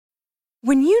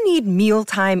When you need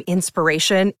mealtime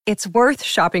inspiration, it's worth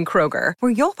shopping Kroger,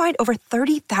 where you'll find over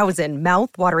 30,000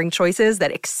 mouth-watering choices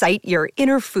that excite your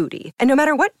inner foodie. And no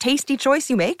matter what tasty choice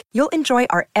you make, you'll enjoy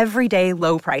our everyday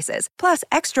low prices, plus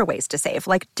extra ways to save,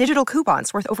 like digital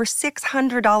coupons worth over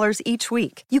 $600 each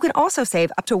week. You can also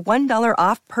save up to $1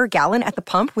 off per gallon at the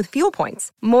pump with fuel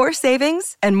points. More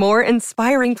savings and more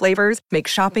inspiring flavors make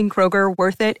shopping Kroger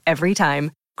worth it every time.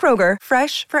 Kroger,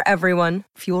 fresh for everyone.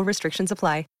 Fuel restrictions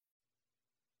apply.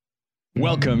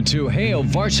 Welcome to Hail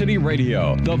Varsity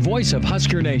Radio, the voice of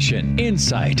Husker Nation.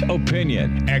 Insight,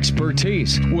 opinion,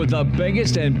 expertise, with the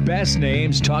biggest and best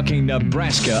names talking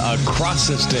Nebraska across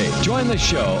the state. Join the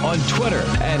show on Twitter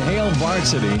at Hail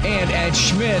Varsity and at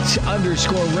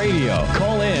Schmitz_radio.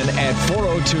 Call in at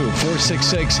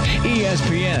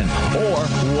 402-466-ESPN or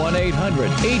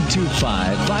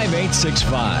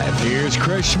 1-800-825-5865. Here's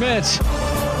Chris Schmitz.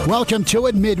 Welcome to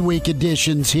it, midweek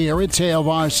editions here at Hail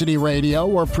Varsity Radio.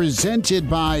 We're presented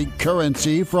by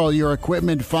Currency for all your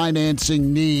equipment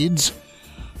financing needs.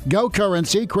 Go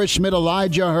Currency, Chris Schmidt,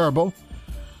 Elijah Herbal.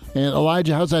 And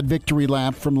Elijah, how's that victory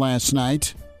lap from last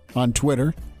night on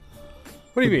Twitter?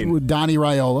 What do you mean? With Donnie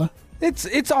Raiola.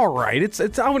 It's all right. It's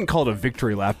I wouldn't call it a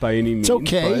victory lap by any means. It's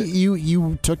okay. But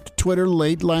You took to Twitter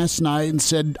late last night and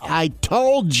said, I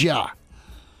told ya.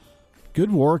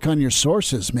 Good work on your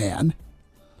sources, man.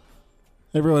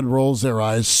 Everyone rolls their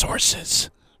eyes. Sources,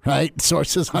 right?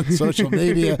 Sources on social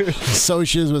media.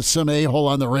 Socials with some a-hole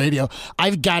on the radio.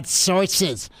 I've got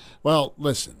sources. Well,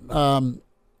 listen.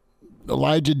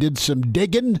 Elijah did some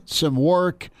digging, some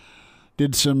work,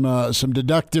 did some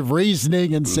deductive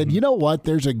reasoning, and said, you know what?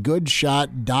 There's a good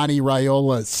shot Donnie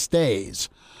Raiola stays.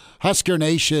 Husker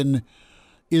Nation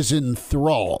is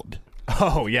enthralled.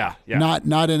 Oh, yeah.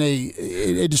 Not in a –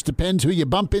 it just depends who you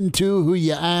bump into, who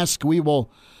you ask. We will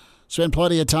 – spend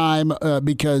plenty of time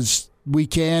because we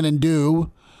can and do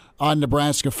on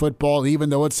Nebraska football, even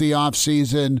though it's the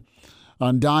offseason,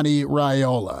 on Donnie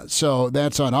Raiola. So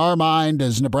that's on our mind.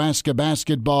 Does Nebraska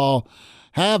basketball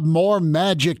have more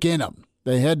magic in them?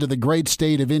 They head to the great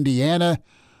state of Indiana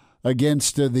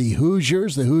against the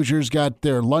Hoosiers. The Hoosiers got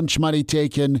their lunch money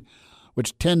taken,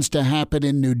 which tends to happen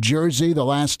in New Jersey the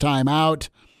last time out.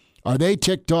 Are they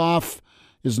ticked off?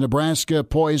 Is Nebraska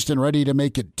poised and ready to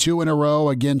make it 2 in a row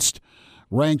against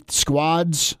ranked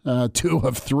squads, 2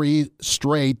 of 3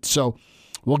 straight? So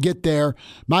we'll get there.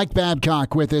 Mike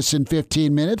Babcock with us in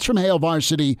 15 minutes from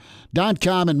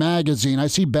HailVarsity.com and magazine. I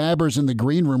see Babbers in the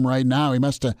green room right now. He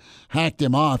must have hacked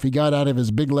him off. He got out of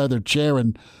his big leather chair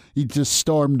and he just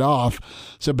stormed off.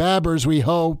 So Babbers, we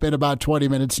hope in about 20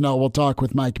 minutes. No, we'll talk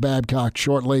with Mike Babcock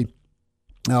shortly.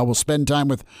 We'll spend time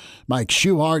with Mike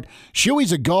Schuhart.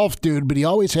 Shuey's a golf dude, but he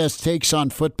always has takes on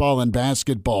football and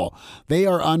basketball. They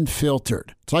are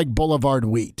unfiltered. It's like Boulevard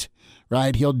Wheat,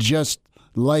 right? He'll just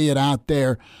lay it out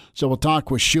there. So we'll talk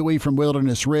with Shuey from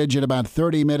Wilderness Ridge in about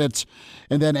 30 minutes.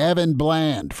 And then Evan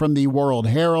Bland from the World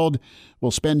Herald. We'll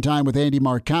spend time with Andy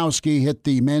Markowski, hit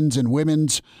the men's and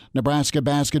women's Nebraska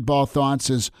basketball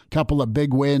thoughts as a couple of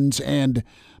big wins and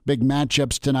big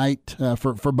matchups tonight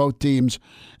for both teams.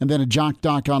 And then a jock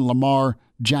doc on Lamar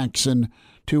Jackson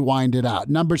to wind it out.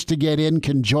 Numbers to get in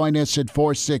can join us at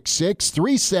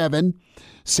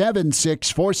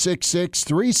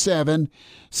 466-3776,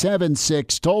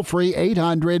 466-3776, toll free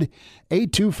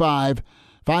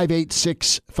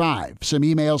 800-825-5865. Some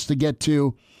emails to get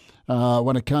to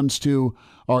when it comes to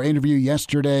our interview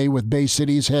yesterday with Bay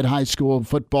City's head high school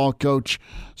football coach.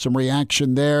 Some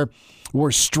reaction there.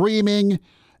 We're streaming,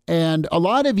 and a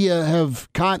lot of you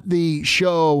have caught the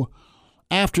show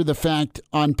after the fact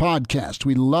on podcast.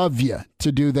 We love you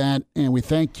to do that, and we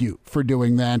thank you for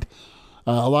doing that.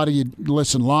 A lot of you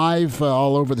listen live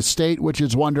all over the state, which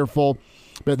is wonderful.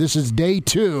 But this is day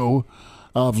 2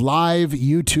 of live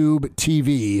YouTube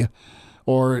TV,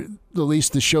 or at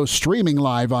least the show streaming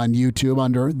live on YouTube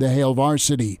under the Hail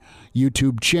Varsity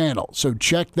YouTube channel. So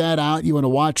check that out. You want to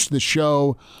watch the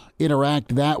show,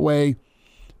 interact that way.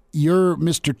 You're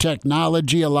Mr.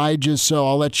 Technology, Elijah, so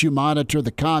I'll let you monitor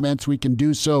the comments. We can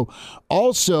do so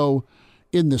also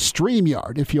in the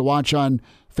StreamYard if you watch on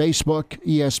Facebook,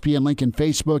 ESPN Lincoln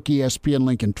Facebook, ESPN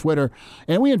Lincoln Twitter.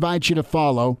 And we invite you to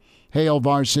follow Hail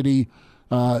Varsity,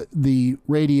 the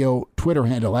radio Twitter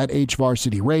handle at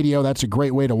HVarsity Radio. That's a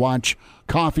great way to watch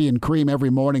Coffee and Cream every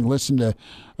morning. Listen to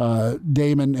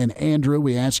Damon and Andrew.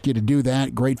 We ask you to do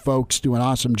that. Great folks do an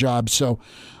awesome job. So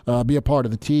be a part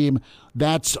of the team.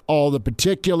 That's all the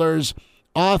particulars.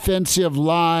 Offensive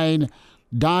line,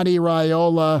 Donnie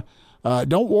Raiola.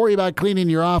 Don't worry about cleaning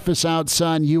your office out,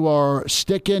 son. You are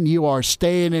sticking. You are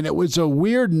staying. And it was a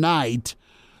weird night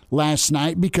last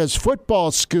night because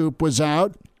Football Scoop was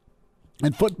out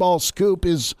And football scoop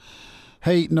is,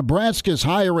 hey, Nebraska's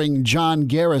hiring John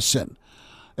Garrison.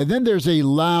 And then there's a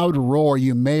loud roar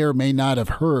you may or may not have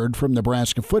heard from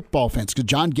Nebraska football fans, because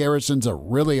John Garrison's a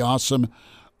really awesome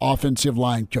offensive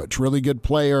line coach, really good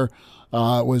player,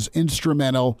 was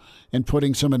instrumental in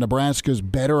putting some of Nebraska's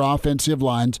better offensive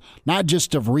lines, not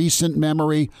just of recent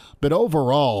memory, but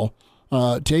overall,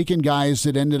 taking guys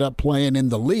that ended up playing in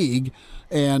the league.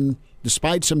 And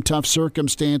despite some tough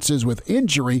circumstances with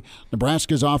injury,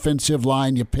 Nebraska's offensive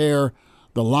line, you pair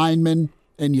the linemen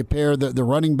and you pair the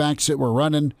running backs that were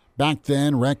running back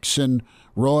then, Rex and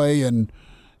Roy and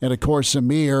of course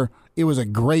Amir, it was a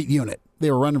great unit.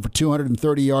 They were running for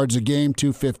 230 yards a game,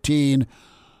 215,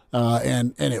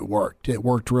 and it worked. It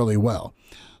worked really well.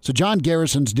 So John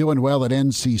Garrison's doing well at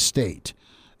NC State.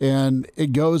 And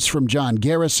it goes from John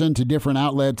Garrison to different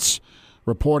outlets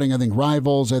reporting, I think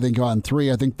Rivals, I think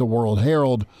On3, I think the World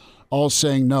Herald, all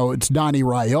saying, no, it's Donnie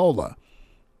Raiola.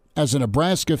 As a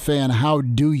Nebraska fan, how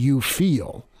do you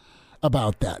feel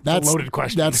about that? That's a loaded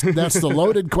question. That's the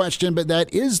loaded question, but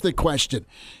that is the question.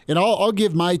 And I'll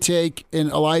give my take, and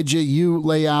Elijah, you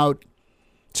lay out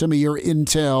some of your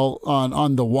intel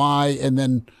on the why, and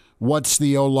then what's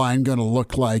the O-line going to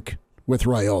look like with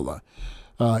Raiola.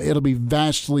 It'll be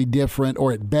vastly different,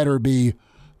 or it better be,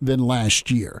 than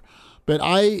last year. But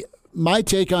my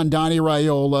take on Donnie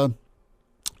Raiola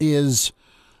is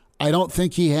I don't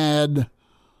think he had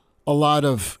a lot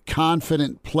of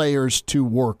confident players to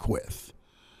work with.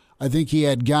 I think he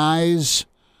had guys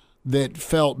that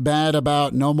felt bad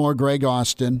about no more Greg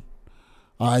Austin.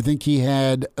 I think he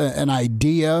had an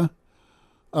idea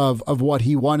of what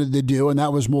he wanted to do, and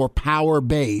that was more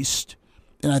power-based.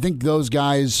 And I think those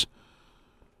guys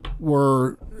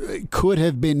could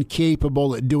have been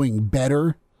capable at doing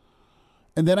better.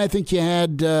 And then I think you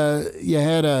had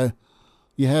a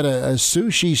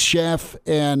sushi chef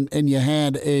and you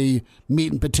had a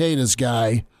meat and potatoes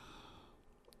guy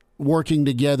working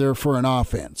together for an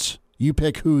offense. You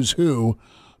pick who's who,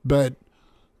 but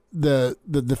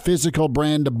the physical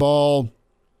brand of ball,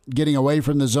 getting away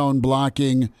from the zone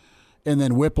blocking, and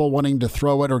then Whipple wanting to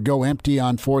throw it or go empty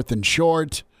on 4th and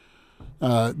short.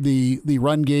 The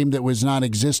run game that was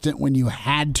non-existent when you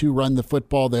had to run the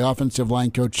football, the offensive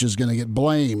line coach is going to get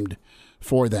blamed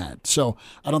for that. So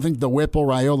I don't think the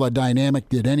Whipple-Raiola dynamic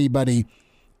did anybody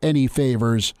any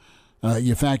favors.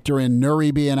 You factor in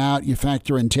Nuri being out, you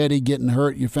factor in Teddy getting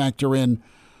hurt, you factor in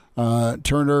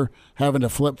Turner having to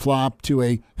flip-flop to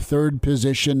a third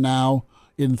position now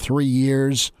in 3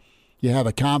 years. You have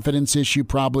a confidence issue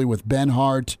probably with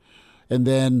Benhart, and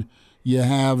then you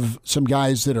have some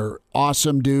guys that are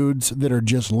awesome dudes that are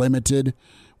just limited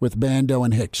with Bando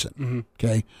and Hickson. Mm-hmm.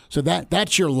 Okay, so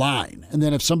that's your line. And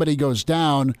then if somebody goes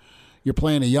down, you're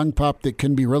playing a young pup that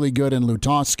can be really good in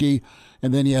Lutovsky,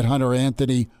 and then you had Hunter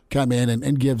Anthony come in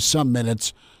and give some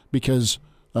minutes because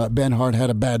Benhart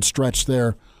had a bad stretch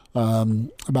there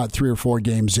about 3 or 4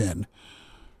 games in.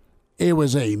 It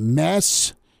was a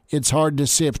mess. It's hard to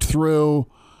sift through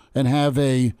and have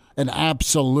an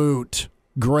absolute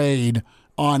grade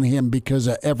on him because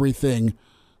of everything,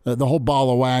 the whole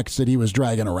ball of wax that he was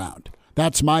dragging around.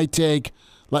 That's my take.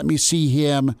 Let me see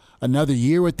him another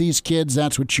year with these kids.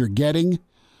 That's what you're getting.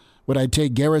 Would I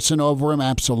take Garrison over him?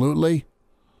 Absolutely.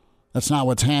 That's not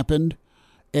what's happened.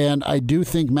 And I do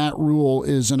think Matt Rule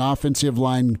is an offensive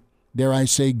line, dare I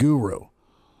say, guru.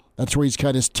 That's where he's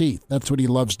cut his teeth. That's what he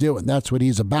loves doing. That's what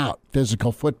he's about,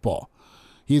 physical football.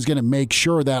 He's going to make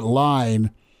sure that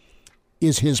line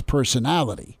is his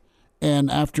personality.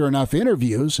 And after enough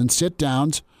interviews and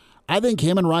sit-downs, I think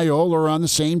him and Raiola are on the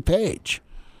same page.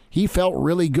 He felt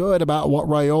really good about what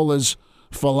Raiola's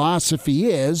philosophy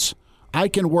is. I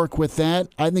can work with that.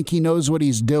 I think he knows what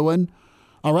he's doing.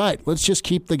 All right, let's just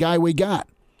keep the guy we got.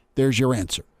 There's your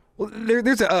answer. Well,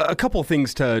 there's a couple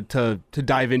things to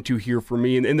dive into here for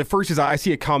me. And the first is I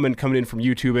see a comment coming in from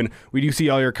YouTube, and we do see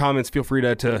all your comments. Feel free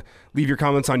to leave your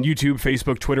comments on YouTube,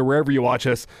 Facebook, Twitter, wherever you watch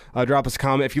us. Drop us a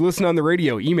comment. If you listen on the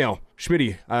radio, email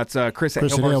Schmitty. That's Chris at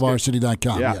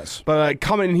HailVarsity.com, yeah. Yes. But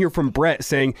comment in here from Brett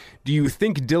saying, do you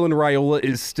think Dylan Raiola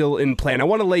is still in plan? I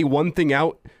want to lay one thing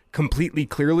out completely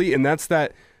clearly, and that's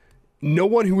that no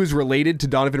one who is related to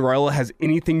Donovan Raiola has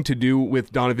anything to do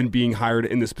with Donovan being hired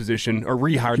in this position or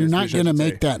rehired in this position. You're not going to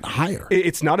make that hire.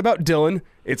 It's not about Dylan.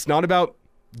 It's not about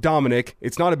Dominic.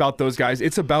 It's not about those guys.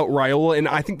 It's about Raiola, and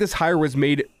I think this hire was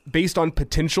made based on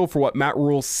potential for what Matt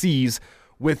Rule sees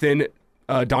within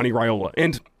Donnie Raiola.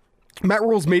 And Matt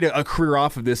Rule's made a career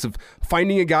off of this, of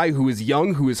finding a guy who is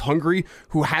young, who is hungry,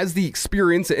 who has the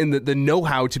experience and the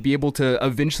know-how to be able to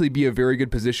eventually be a very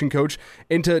good position coach,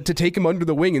 and to take him under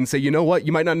the wing and say, you know what,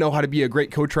 you might not know how to be a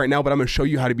great coach right now, but I'm going to show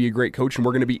you how to be a great coach, and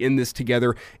we're going to be in this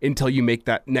together until you make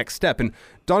that next step. And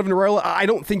Donovan Raiola, I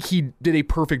don't think he did a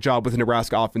perfect job with the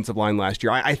Nebraska offensive line last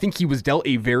year. I think he was dealt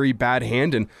a very bad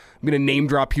hand, and I'm going to name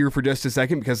drop here for just a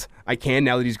second because I can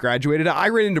now that he's graduated. I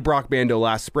ran into Brock Bando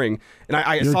last spring, and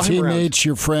I saw him around. Your teammates,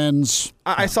 your friends.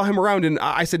 I saw him around, and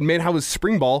I said, man, how was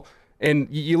spring ball? And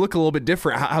you look a little bit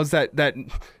different. How's that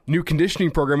new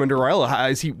conditioning program under Raiola?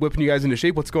 Is he whipping you guys into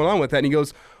shape? What's going on with that? And he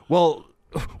goes, well,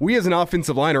 we as an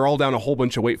offensive line are all down a whole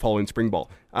bunch of weight following spring ball.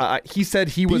 He said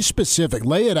he was... Be specific.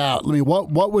 Lay it out. I mean,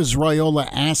 what was Raiola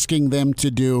asking them to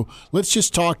do? Let's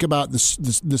just talk about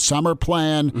the summer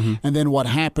plan and then what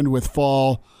happened with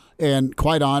fall, and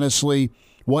quite honestly,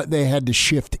 what they had to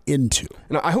shift into.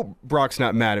 And I hope Brock's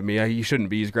not mad at me. He shouldn't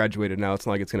be. He's graduated now. It's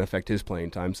not like it's going to affect his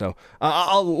playing time. So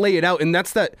I'll lay it out, and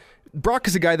that's that. Brock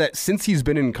is a guy that, since he's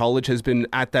been in college, has been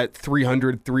at that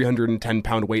 300,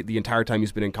 310-pound weight the entire time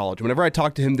he's been in college. Whenever I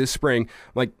talked to him this spring,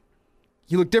 I'm like,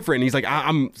 he looked different. And he's like,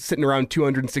 I'm sitting around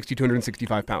 260,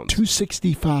 265 pounds.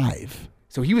 265.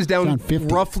 So he was down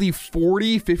roughly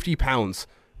 40, 50 pounds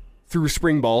through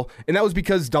spring ball, and that was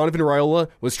because Donovan Raiola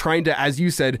was trying to, as you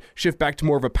said, shift back to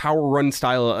more of a power run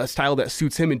style, a style that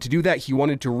suits him, and to do that, he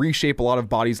wanted to reshape a lot of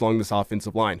bodies along this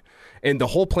offensive line. And the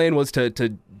whole plan was to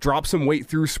drop some weight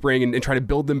through spring and try to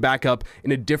build them back up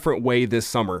in a different way this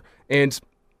summer. And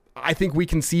I think we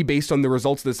can see, based on the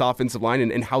results of this offensive line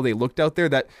and how they looked out there,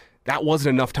 that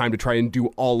wasn't enough time to try and do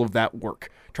all of that work.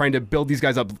 Trying to build these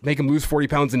guys up, make them lose 40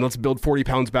 pounds, and let's build 40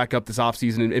 pounds back up this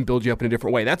offseason and build you up in a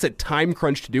different way. That's a time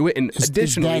crunch to do it. And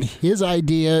additionally... Is that his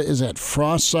idea? Is that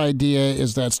Frost's idea?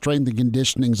 Is that strength and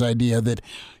conditioning's idea that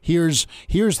here's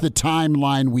the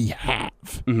timeline we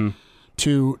have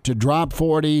to drop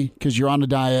 40 because you're on a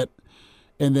diet,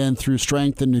 and then through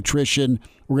strength and nutrition,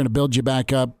 we're going to build you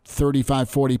back up 35,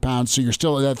 40 pounds, so you're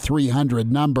still at that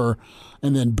 300 number,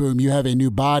 and then boom, you have a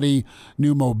new body,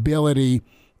 new mobility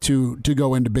to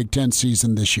go into Big Ten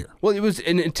season this year. Well, it was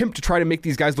an attempt to try to make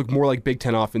these guys look more like Big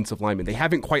Ten offensive linemen. They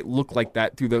haven't quite looked like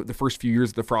that through the first few years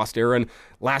of the Frost era, and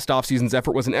last offseason's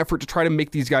effort was an effort to try to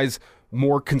make these guys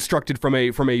more constructed from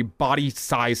a body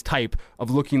size type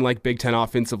of looking like Big Ten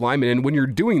offensive linemen. And when you're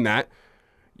doing that,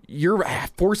 you're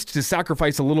forced to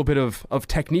sacrifice a little bit of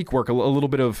technique work, a little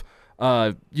bit of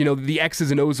the X's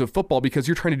and O's of football, because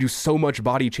you're trying to do so much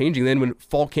body changing. Then when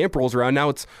fall camp rolls around, now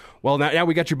it's, well, now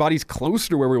we got your bodies closer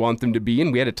to where we want them to be,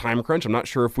 and we had a time crunch. I'm not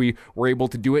sure if we were able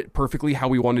to do it perfectly how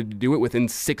we wanted to do it within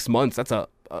 6 months. That's a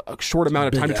short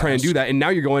amount of time to try and do that. And now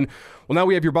you're going, well, now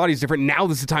we have your bodies different. Now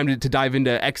this is the time to dive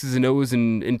into X's and O's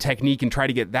and technique and try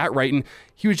to get that right. And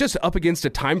he was just up against a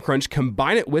time crunch.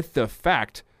 Combine it with the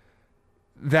fact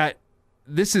that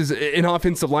this is an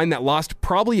offensive line that lost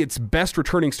probably its best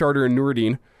returning starter in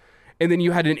Nuruddin. And then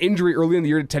you had an injury early in the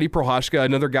year to Teddy Prochazka,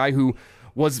 another guy who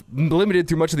was limited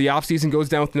through much of the offseason, goes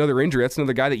down with another injury. That's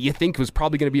another guy that you think was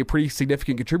probably going to be a pretty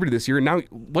significant contributor this year. And now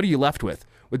what are you left with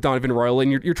Donovan Raiola?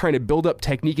 And you're trying to build up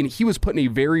technique, and he was put in a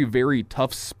very, very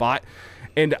tough spot.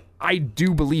 And I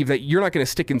do believe that you're not going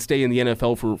to stick and stay in the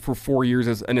NFL for 4 years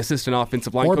as an assistant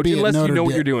offensive line coach unless you know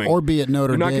what you're doing. Or be at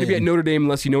Notre Dame. You're not going to be at Notre Dame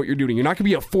unless you know what you're doing. You're not going to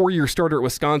be a 4-year starter at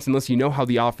Wisconsin unless you know how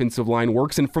the offensive line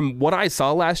works. And from what I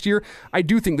saw last year, I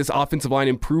do think this offensive line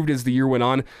improved as the year went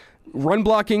on. Run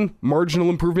blocking, marginal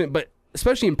improvement, but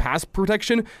especially in pass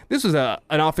protection, this was an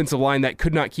offensive line that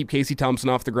could not keep Casey Thompson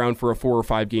off the ground for a 4 or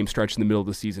 5 game stretch in the middle of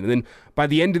the season. And then by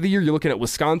the end of the year, you're looking at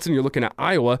Wisconsin, you're looking at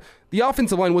Iowa. The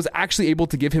offensive line was actually able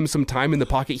to give him some time in the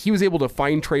pocket. He was able to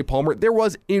find Trey Palmer. There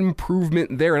was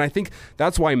improvement there, and I think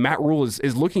that's why Matt Rule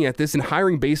is looking at this and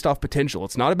hiring based off potential.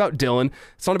 It's not about Dylan.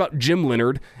 It's not about Jim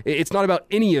Leonard. It's not about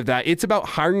any of that. It's about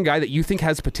hiring a guy that you think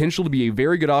has potential to be a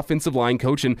very good offensive line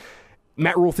coach, and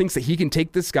Matt Rule thinks that he can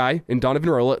take this guy and Donovan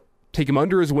Raiola, take him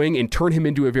under his wing, and turn him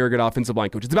into a very good offensive line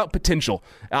coach. It's about potential.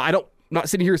 I'm not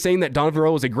sitting here saying that Donovan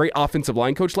Raiola was a great offensive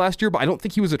line coach last year, but I don't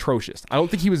think he was atrocious. I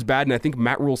don't think he was bad, and I think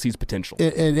Matt Rule sees potential.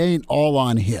 It ain't all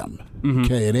on him.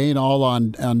 Okay, it ain't all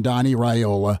on Donnie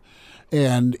Raiola.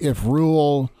 And if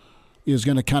Rule is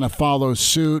going to kind of follow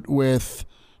suit with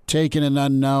taking an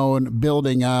unknown,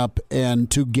 building up,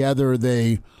 and together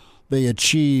they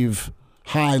achieve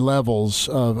high levels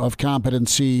of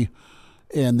competency.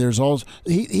 And there's also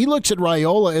he looks at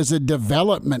Raiola as a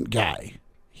development guy.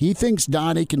 He thinks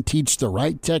Donnie can teach the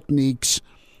right techniques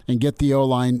and get the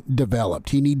O-line developed.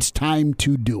 He needs time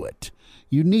to do it.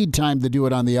 You need time to do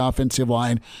it on the offensive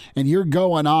line, and you're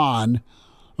going on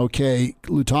Okay,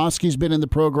 Lutovsky's been in the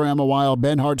program a while.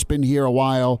 Benhart's been here a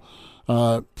while.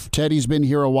 Teddy's been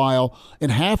here a while.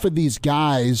 And half of these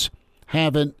guys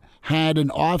haven't had an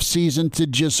off season to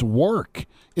just work.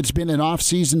 It's been an off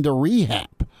season to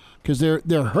rehab because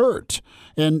they're hurt.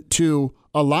 And to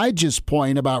Elijah's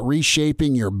point about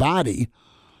reshaping your body,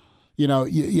 you know,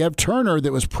 you have Turner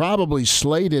that was probably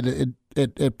slated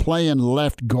at playing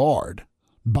left guard,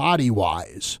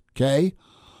 body-wise, okay?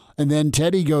 And then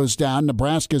Teddy goes down,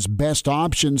 Nebraska's best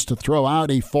options to throw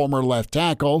out a former left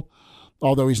tackle,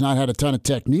 although he's not had a ton of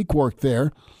technique work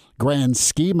there, grand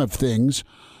scheme of things.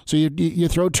 So you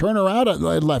throw Turner out at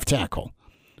left tackle.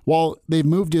 Well, they've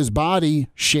moved his body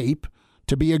shape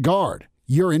to be a guard.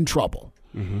 You're in trouble.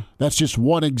 Mm-hmm. That's just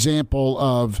one example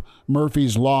of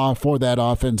Murphy's Law for that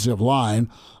offensive line.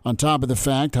 On top of the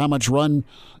fact, how much run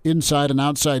inside and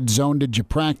outside zone did you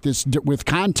practice with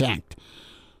contact?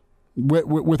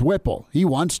 With Whipple, he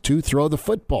wants to throw the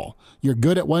football. You're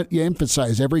good at what you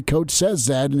emphasize. Every coach says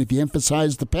that, and if you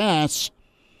emphasize the pass,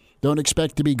 don't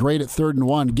expect to be great at 3rd and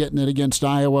 1, getting it against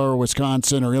Iowa or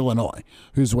Wisconsin or Illinois.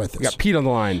 Who's with us? We got Pete on the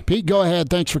line. Pete, go ahead.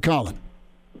 Thanks for calling.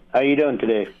 How you doing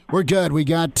today? We're good. We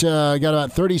got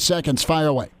about 30 seconds. Fire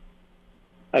away.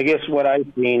 I guess what I've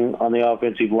seen on the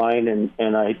offensive line,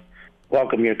 and I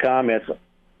welcome your comments,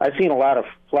 I've seen a lot of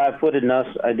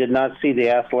flat-footedness. I did not see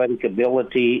the athletic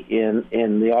ability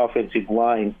in the offensive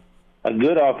line. A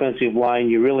good offensive line,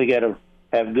 you really got to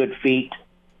have good feet,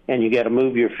 and you got to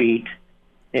move your feet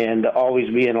and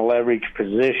always be in a leverage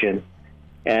position.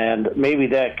 And maybe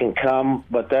that can come,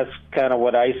 but that's kind of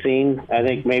what I've seen. I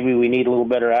think maybe we need a little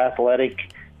better athletic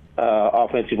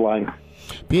offensive line.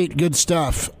 Pete, good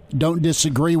stuff. Don't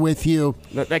disagree with you.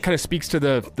 That kind of speaks to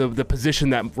the position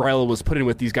that Rilo was put in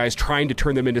with these guys, trying to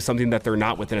turn them into something that they're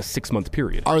not within a 6-month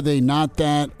period. Are they not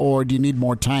that, or do you need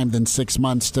more time than 6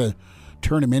 months to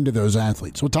turn them into those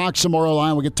athletes? We'll talk some more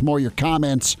O-line. We'll get to more of your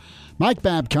comments. Mike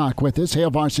Babcock with us.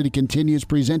 Hail Varsity continues,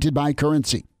 presented by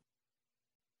Currency.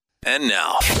 And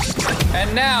now,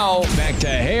 back to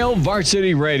Hail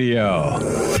Varsity Radio.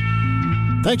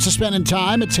 Thanks for spending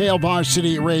time. It's Hail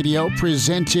Varsity Radio,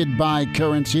 presented by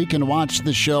Currency. You can watch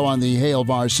the show on the Hail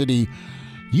Varsity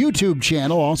YouTube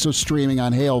channel, also streaming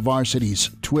on Hail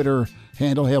Varsity's Twitter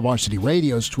handle, Hail Varsity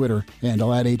Radio's Twitter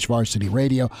handle, at HVarsity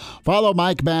Radio. Follow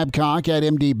Mike Babcock at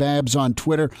MD Babs on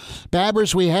Twitter.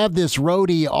 Babbers, we have this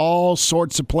roadie all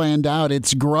sorts of planned out.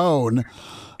 It's grown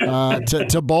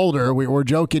to Boulder. We were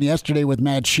joking yesterday with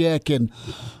Matt Schick, and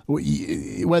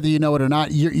whether you know it or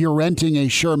not, you're renting a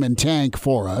Sherman tank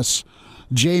for us.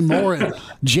 Jay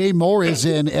Moore is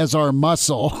in as our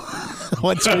muscle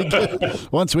once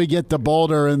we get to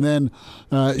Boulder, and then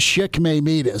Schick may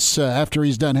meet us after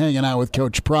he's done hanging out with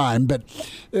Coach Prime. But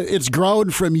it's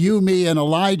grown from you, me, and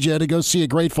Elijah to go see a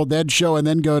Grateful Dead show and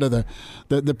then go to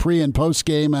the pre and post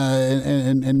game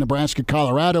and Nebraska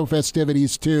Colorado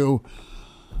festivities too.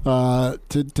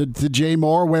 To Jay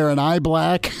Moore wearing eye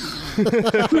black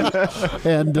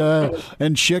and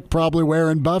Schick probably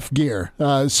wearing buff gear.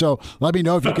 So let me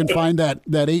know if you can find that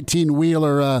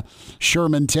 18-wheeler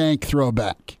Sherman tank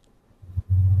throwback.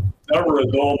 Never a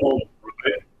dull moment,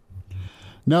 right?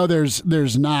 No,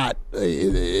 there's not.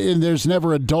 There's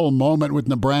never a dull moment with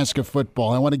Nebraska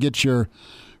football. I want to get your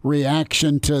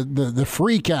reaction to the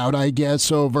freak out, I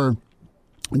guess, over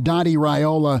Donnie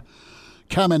Raiola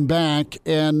coming back.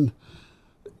 And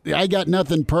I got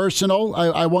nothing personal.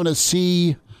 I want to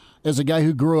see, as a guy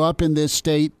who grew up in this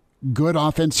state, good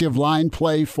offensive line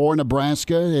play for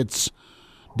Nebraska. It's,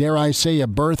 dare I say, a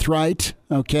birthright,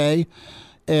 okay?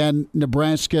 And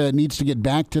Nebraska needs to get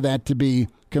back to that to be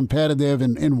competitive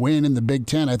and win in the Big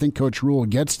Ten. I think Coach Rule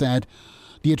gets that.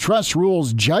 Do you trust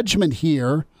Rule's judgment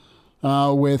here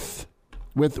with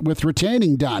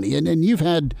retaining Donnie? And you've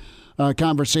had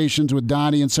conversations with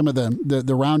Donnie and some of the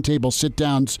roundtable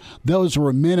sit-downs. Those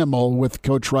were minimal with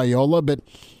Coach Raiola, but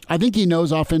I think he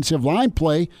knows offensive line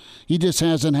play. He just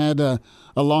hasn't had a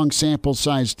long sample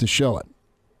size to show it.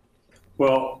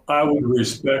 Well, I would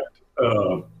respect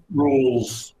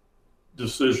Rule's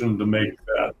decision to make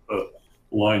that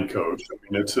line coach. I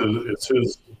mean, it's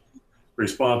his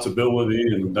responsibility,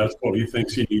 and that's what he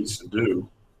thinks he needs to do.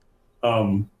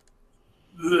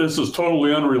 This is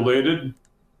totally unrelated,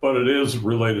 but it is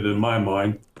related in my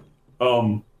mind.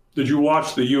 Did you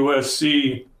watch the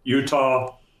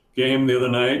USC-Utah game the other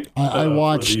night? I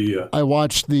watched the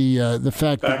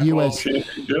fact that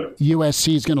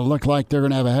USC is going to look like they're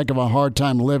going to have a heck of a hard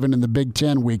time living in the Big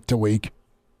Ten week to week.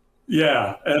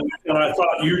 Yeah, and I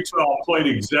thought Utah played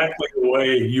exactly the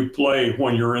way you play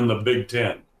when you're in the Big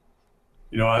Ten.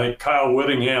 You know, I think Kyle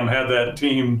Whittingham had that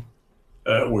team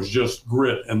that was just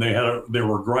grit, and they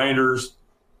were grinders.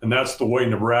 and that's the way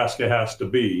Nebraska has to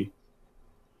be.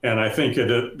 And I think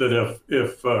that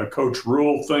if Coach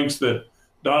Rule thinks that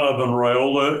Donovan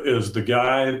Raiola is the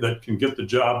guy that can get the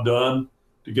job done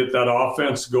to get that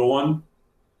offense going,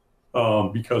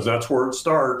 because that's where it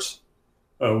starts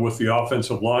with the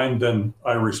offensive line, then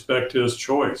I respect his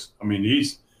choice. I mean,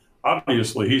 he's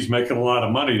making a lot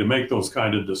of money to make those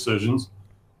kind of decisions,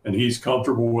 and he's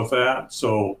comfortable with that.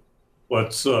 So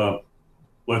let's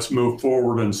move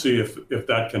forward and see if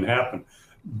that can happen.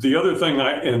 The other thing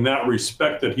in that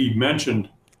respect that he mentioned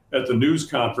at the news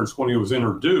conference when he was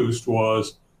introduced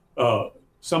was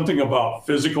something about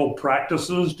physical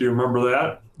practices. Do you remember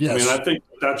that? Yes. I mean, I think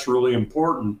that's really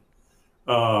important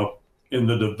in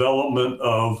the development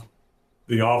of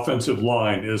the offensive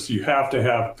line is you have to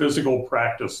have physical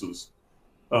practices.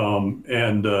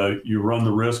 And you run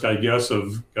the risk, I guess,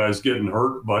 of guys getting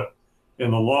hurt. But in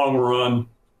the long run,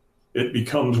 it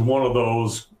becomes one of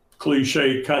those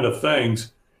cliche kind of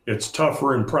things. It's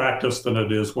tougher in practice than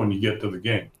it is when you get to the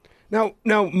game. Now,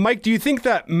 Mike, do you think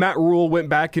that Matt Rule went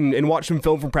back and watched some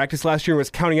film from practice last year and was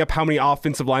counting up how many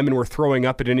offensive linemen were throwing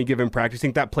up at any given practice? Do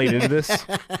you think that played into this?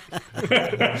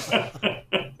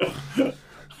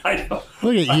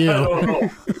 Look at you.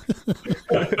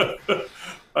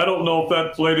 I don't know if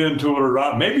that played into it or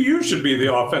not. Maybe you should be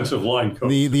the offensive line coach.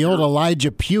 The old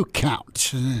Elijah Puke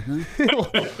count.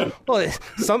 Well,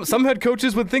 some head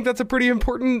coaches would think that's a pretty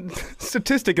important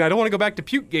statistic, and I don't want to go back to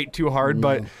Pukegate too hard,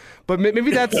 but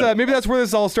maybe that's where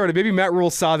this all started. Maybe Matt Rule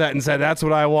saw that and said, "That's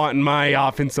what I want in my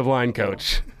offensive line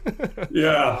coach."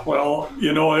 Yeah, well,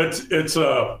 it's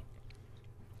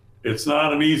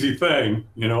not an easy thing.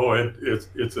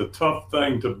 It's a tough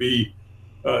thing to be.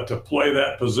 To play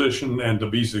that position and to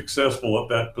be successful at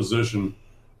that position,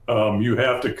 you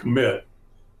have to commit,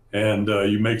 and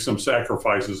you make some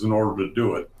sacrifices in order to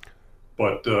do it.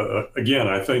 But again,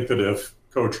 I think that if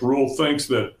Coach Rule thinks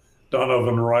that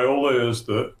Donovan Raiola is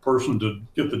the person to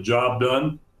get the job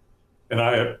done, and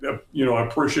I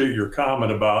appreciate your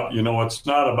comment about, it's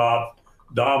not about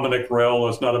Dominic Raiola,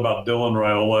 it's not about Dylan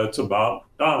Raiola, it's about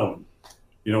Donovan.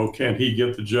 Can he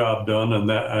get the job done? And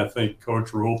that I think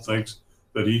Coach Rule thinks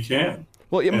that he can.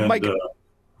 Well, yeah, Mike,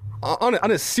 on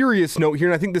a serious note here,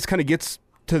 and I think this kind of gets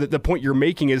to the point you're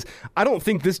making, is I don't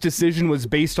think this decision was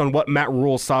based on what Matt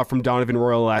Rule saw from Donovan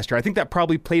Raiola last year. I think that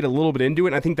probably played a little bit into it,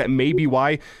 and I think that may be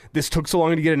why this took so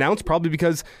long to get announced, probably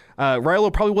because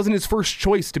Raiola probably wasn't his first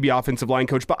choice to be offensive line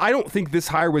coach. But I don't think this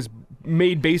hire was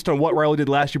made based on what Raiola did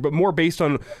last year, but more based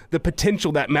on the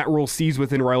potential that Matt Rule sees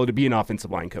within Raiola to be an offensive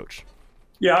line coach.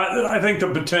 Yeah, I think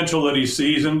the potential that he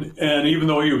sees, and even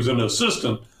though he was an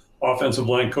assistant offensive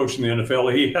line coach in the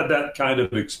NFL, he had that kind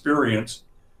of experience,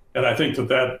 and I think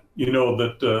that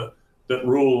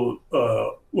Rule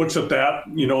looks at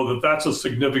that, that's a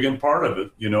significant part of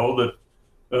it.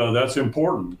 That's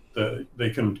important that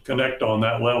they can connect on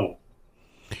that level.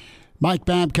 Mike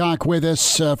Babcock with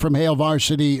us from Hail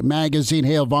Varsity Magazine,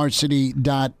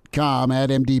 HailVarsity.com,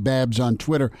 at MD Babs on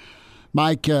Twitter.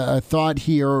 Mike, a thought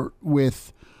here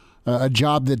with a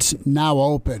job that's now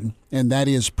open, and that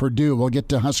is Purdue. We'll get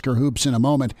to Husker Hoops in a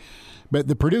moment. But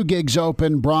the Purdue gig's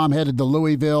open. Brom headed to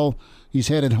Louisville. He's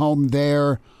headed home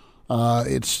there.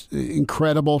 It's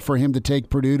incredible for him to take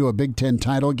Purdue to a Big Ten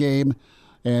title game.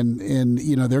 And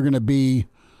they're going to be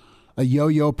a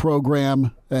yo-yo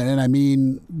program. And I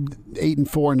mean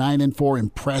 8-4, 9-4,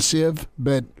 impressive.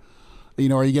 But, are you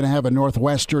going to have a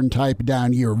Northwestern type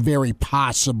down year? Very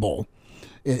possible.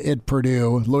 At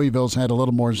Purdue, Louisville's had a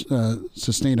little more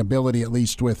sustainability, at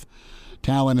least with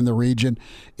talent in the region.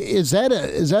 Is that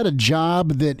a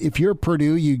job that if you're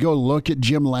Purdue, you go look at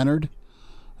Jim Leonard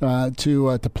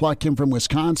to pluck him from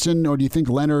Wisconsin, or do you think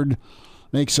Leonard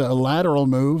makes a lateral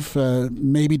move,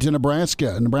 maybe to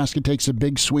Nebraska? Nebraska takes a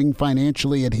big swing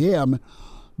financially at him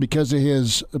because of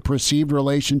his perceived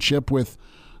relationship with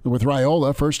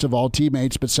Raiola. First of all,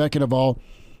 teammates, but second of all,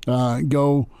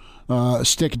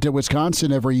 stick it to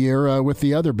Wisconsin every year with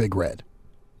the other Big Red?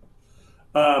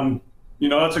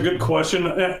 That's a good question.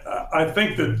 I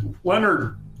think that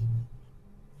Leonard,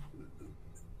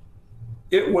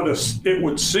 it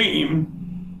would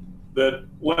seem that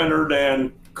Leonard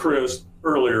and Chris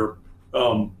earlier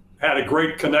had a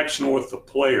great connection with the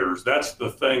players. That's the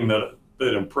thing that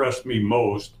impressed me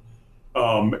most.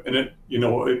 And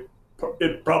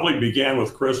it probably began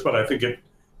with Chris, but I think it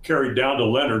carried down to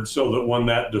Leonard, so that when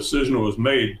that decision was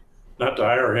made not to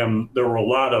hire him, there were a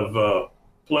lot of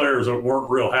players that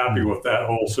weren't real happy with that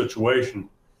whole situation.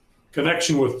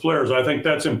 Connection with players, I think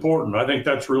that's important. I think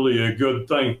that's really a good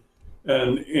thing.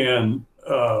 And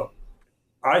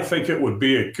I think it would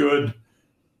be a good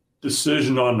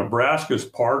decision on Nebraska's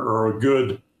part, or a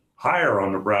good hire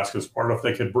on Nebraska's part if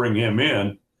they could bring him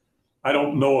in. I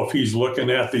don't know if he's looking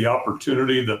at the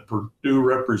opportunity that Purdue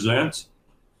represents.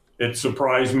 It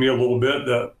surprised me a little bit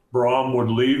that Braum would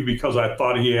leave because I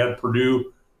thought he had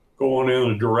Purdue going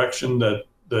in a direction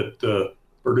that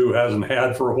Purdue hasn't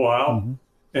had for a while. Mm-hmm.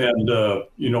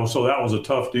 And, so that was a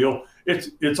tough deal.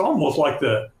 It's almost like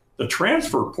the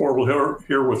transfer portal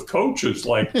here with coaches.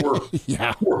 Like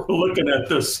we're looking at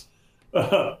this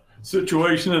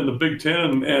situation in the Big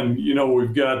Ten, and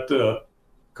we've got a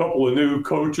couple of new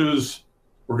coaches.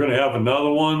 We're going to have another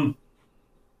one.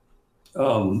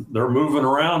 They're moving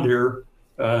around here,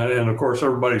 and of course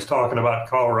everybody's talking about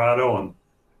Colorado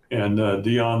and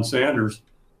Deion Sanders.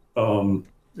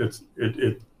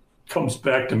 It comes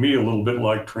back to me a little bit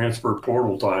like transfer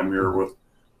portal time here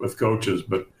with coaches.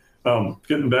 But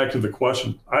getting back to the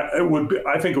question,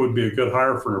 I think it would be a good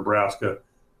hire for Nebraska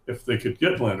if they could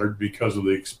get Leonard because of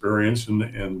the experience and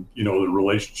the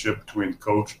relationship between the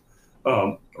coach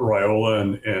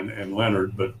Raiola and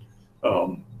Leonard. But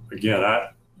again, I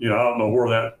don't know where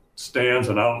that stands,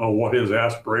 and I don't know what his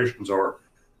aspirations are,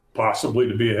 possibly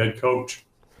to be a head coach.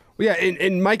 Yeah,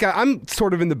 and Mike, I'm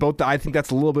sort of in the boat that I think that's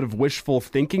a little bit of wishful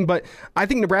thinking, but I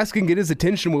think Nebraska can get his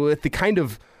attention with the kind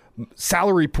of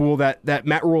salary pool that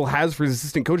Matt Rhule has for his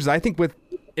assistant coaches. I think with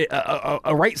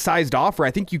a right-sized offer,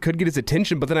 I think you could get his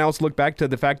attention, but then I also look back to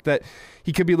the fact that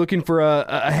he could be looking for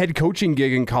a head coaching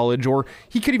gig in college, or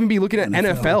he could even be looking at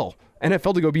NFL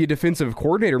to go be a defensive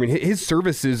coordinator. I mean, his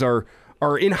services are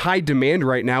in high demand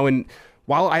right now, and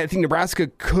while I think Nebraska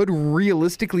could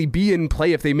realistically be in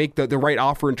play if they make the right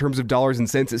offer in terms of dollars and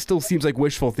cents, it still seems like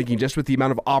wishful thinking just with the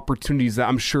amount of opportunities that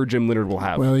I'm sure Jim Leonhard will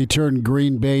have. Well, he turned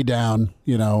Green Bay down,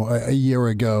 a year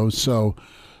ago, so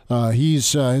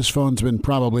his phone's been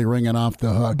probably ringing off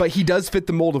the hook. But he does fit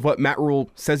the mold of what Matt Rhule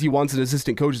says he wants in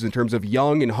assistant coaches in terms of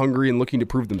young and hungry and looking to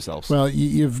prove themselves. Well,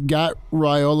 you've got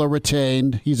Raiola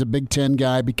retained. He's a Big Ten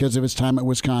guy because of his time at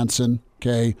Wisconsin,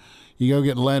 okay? You go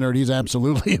get Leonard, he's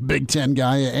absolutely a Big Ten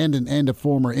guy and a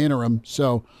former interim.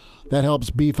 So that helps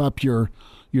beef up your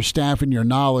staff and your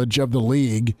knowledge of the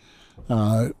league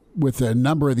with a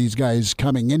number of these guys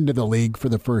coming into the league for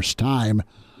the first time.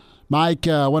 Mike,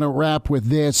 I want to wrap with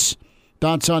this.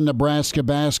 Thoughts on Nebraska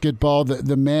basketball.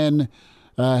 The men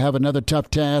have another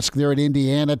tough task. They're at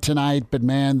Indiana tonight, but,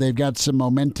 man, they've got some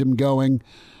momentum going.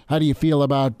 How do you feel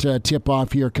about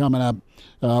tip-off here coming up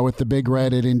with the Big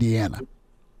Red at Indiana?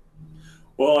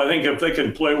 Well, I think if they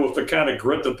can play with the kind of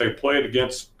grit that they played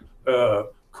against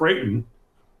Creighton,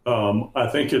 I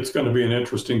think it's going to be an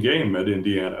interesting game at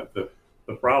Indiana.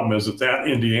 The problem is it's at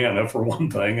Indiana, for one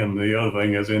thing, and the other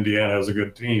thing is Indiana has a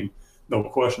good team. No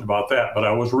question about that. But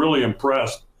I was really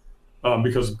impressed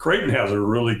because Creighton has a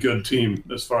really good team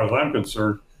as far as I'm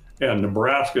concerned, and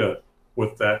Nebraska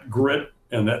with that grit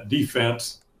and that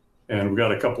defense, and we've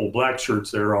got a couple of black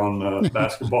shirts there on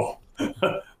basketball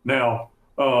now.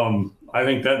 I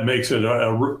think that makes it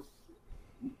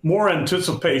more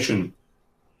anticipation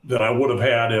than I would have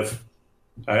had if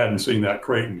I hadn't seen that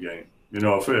Creighton game.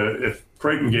 If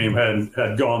Creighton game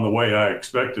had gone the way I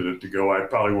expected it to go, I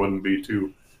probably wouldn't be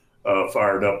too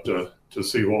fired up to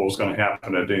see what was going to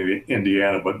happen at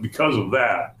Indiana. But because of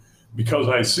that, because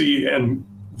I see and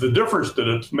the difference that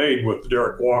it's made with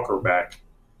Derek Walker back,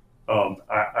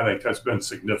 I think that's been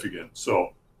significant.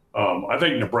 So I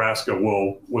think Nebraska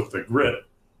will, with the grit,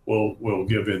 We'll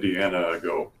give Indiana a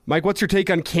go. Mike, what's your take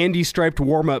on candy-striped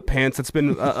warm-up pants? That's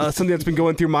been something that's been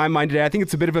going through my mind today. I think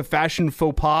it's a bit of a fashion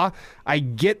faux pas. I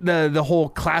get the whole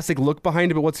classic look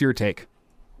behind it, but what's your take?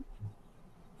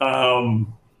 I'll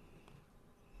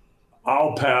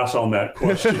pass on that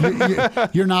question.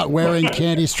 You're not wearing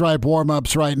candy-striped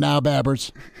warm-ups right now,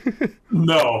 Babbers.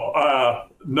 No,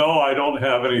 I don't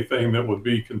have anything that would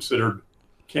be considered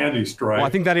candy stripe. Well, I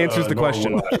think that answers the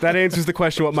question. That answers the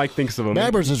question what Mike thinks of him.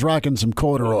 Babbers is rocking some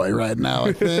corduroy right now,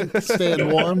 I think.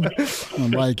 Staying warm. I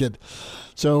like it.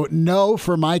 So no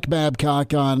for Mike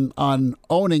Babcock on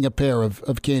owning a pair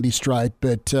of candy stripe,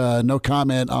 but no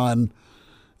comment on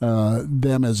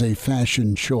them as a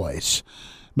fashion choice.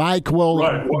 Mike will...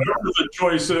 Right. Whatever the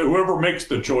choice, whoever makes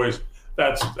the choice,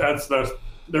 that's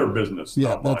their business.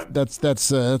 Yeah,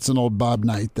 that's an old Bob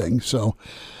Knight thing. So...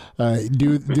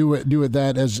 do with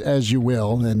that as you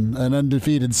will. And an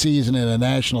undefeated season in a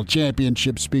national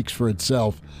championship speaks for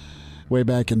itself way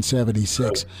back in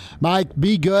 76. Mike,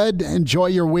 be good. Enjoy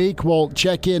your week. We'll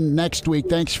check in next week.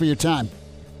 Thanks for your time.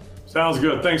 Sounds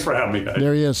good. Thanks for having me, guys.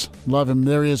 There he is. Love him.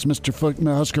 There he is, Mr.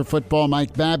 Husker Football,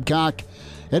 Mike Babcock.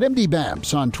 At MD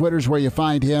Babs on Twitter's where you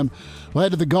find him. We'll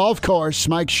head to the golf course.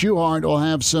 Mike Schuhart will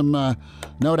have some,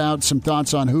 no doubt, some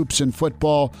thoughts on hoops and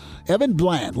football. Evan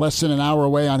Bland, less than an hour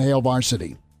away on Hail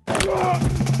Varsity.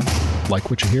 Like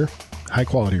what you hear?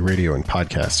 High-quality radio and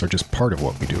podcasts are just part of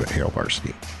what we do at Hail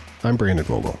Varsity. I'm Brandon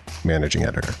Vogel, managing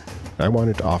editor. I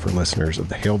wanted to offer listeners of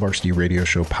the Hail Varsity Radio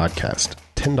Show podcast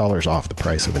 $10 off the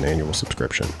price of an annual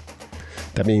subscription.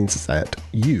 That means that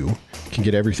you can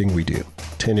get everything we do,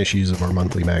 10 issues of our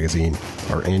monthly magazine,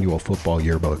 our annual football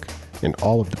yearbook, and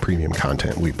all of the premium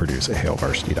content we produce at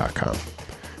hailvarsity.com.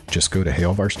 Just go to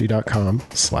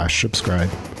hailvarsity.com/subscribe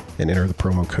and enter the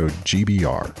promo code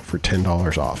GBR for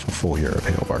 $10 off a full year of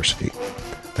Hail Varsity.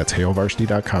 That's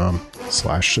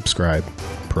hailvarsity.com/subscribe,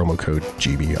 promo code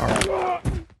GBR.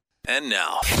 And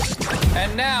now,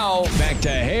 back to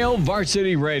Hail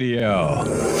Varsity Radio.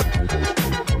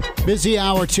 Busy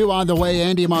hour 2 on the way.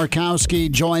 Andy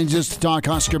Markowski joins us to talk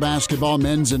Husker basketball,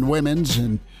 men's and women's,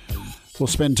 and we'll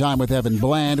spend time with Evan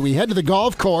Bland. We head to the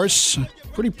golf course.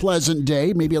 Pretty pleasant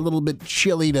day, maybe a little bit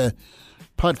chilly to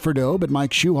putt for dough, but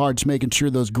Mike Schuhart's making sure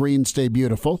those greens stay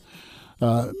beautiful.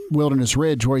 Wilderness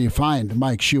Ridge, where you find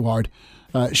Mike Schuhart.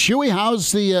 Shuey,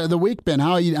 how's the week been?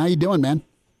 How you doing, man?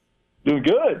 Doing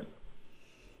good.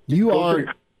 You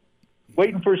are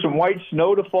waiting for some white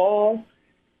snow to fall.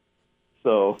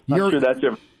 So I'm sure that's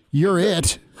ever. You're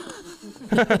it.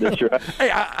 That's right. Hey,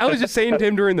 I was just saying to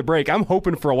him during the break, I'm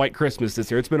hoping for a white Christmas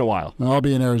this year. It's been a while. I'll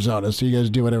be in Arizona, so you guys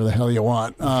do whatever the hell you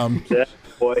want. Yeah,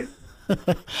 boy.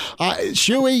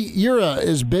 Shuey, you're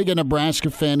as big a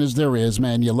Nebraska fan as there is,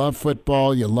 man. You love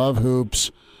football, you love hoops.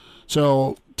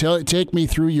 So take me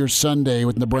through your Sunday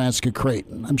with Nebraska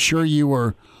Creighton. I'm sure you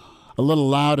were a little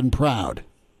loud and proud.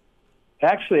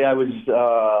 Actually, I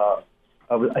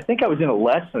think I was in a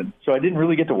lesson, so I didn't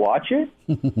really get to watch it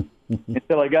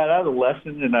until I got out of the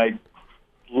lesson, and I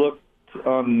looked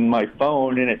on my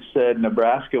phone, and it said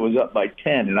Nebraska was up by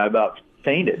 10, and I about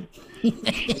fainted.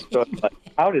 So I'm like,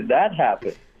 how did that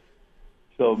happen?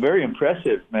 So very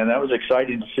impressive, man. That was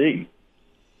exciting to see.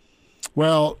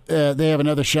 Well, they have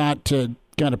another shot to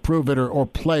kind of prove it or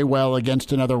play well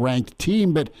against another ranked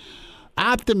team, but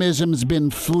optimism's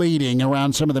been fleeting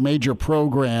around some of the major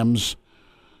programs.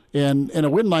 And a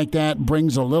win like that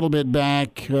brings a little bit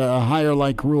back. A higher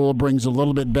like rule brings a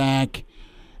little bit back.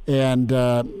 And,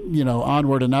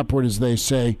 onward and upward, as they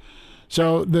say.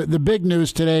 So the big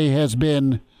news today has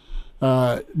been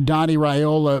Donnie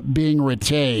Raiola being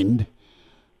retained.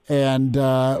 And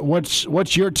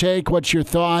what's your take? What's your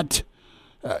thought?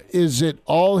 Is it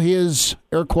all his,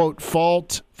 air quote,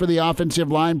 fault for the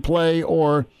offensive line play?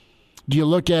 Or do you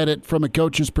look at it from a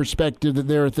coach's perspective that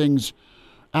there are things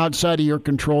outside of your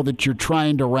control that you're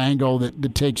trying to wrangle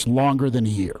that takes longer than a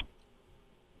year?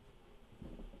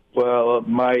 Well,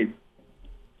 I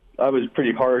was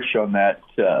pretty harsh on that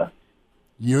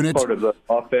unit part of the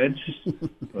offense.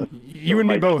 You and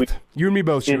me both,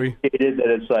 Shuey. Indicated that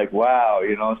it's like, wow,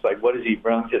 it's like, what has he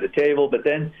brought to the table? But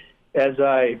then as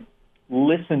I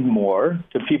listened more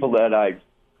to people that I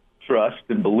trust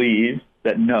and believe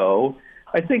that know,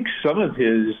 I think some of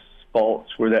his faults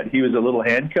were that he was a little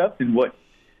handcuffed in what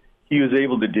he was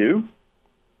able to do.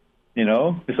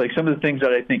 It's like some of the things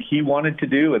that I think he wanted to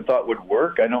do and thought would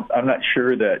work. I'm not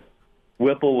sure that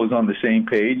Whipple was on the same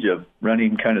page of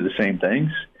running kind of the same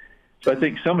things. So I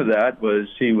think some of that was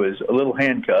he was a little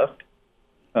handcuffed,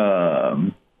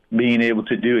 being able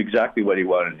to do exactly what he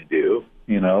wanted to do.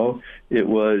 It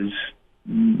was,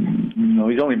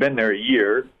 he's only been there a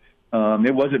year.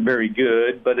 It wasn't very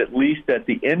good, but at least at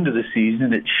the end of the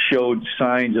season, it showed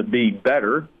signs of being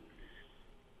better.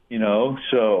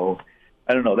 So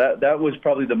I don't know. That was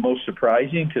probably the most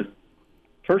surprising because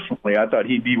personally, I thought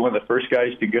he'd be one of the first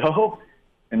guys to go,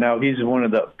 and now he's one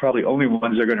of the probably only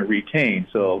ones they're going to retain.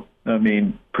 So, I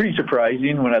mean, pretty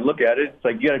surprising when I look at it. It's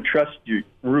like you got to trust your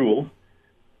rule,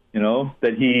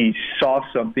 that he saw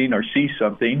something or sees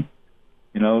something.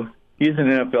 He's an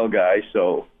NFL guy,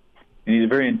 and he's a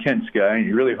very intense guy, and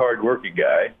he's a really hard-working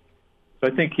guy.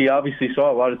 So I think he obviously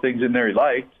saw a lot of things in there he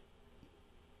liked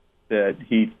that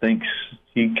he thinks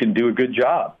he can do a good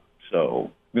job.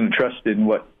 So I'm going to trust in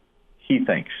what he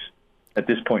thinks at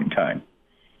this point in time.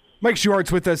 Mike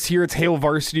Schuhart's with us here. It's Hail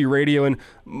Varsity Radio. And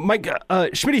Mike,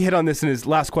 Schmidt hit on this in his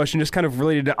last question, just kind of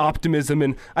related to optimism.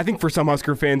 And I think for some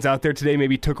Husker fans out there today,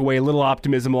 maybe took away a little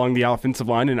optimism along the offensive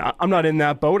line. And I'm not in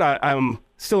that boat. I'm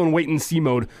still in wait-and-see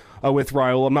mode with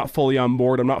Raiola. I'm not fully on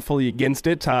board. I'm not fully against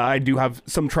it. I do have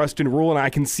some trust in Rule, and I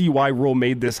can see why Rule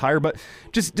made this hire. But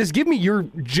just give me your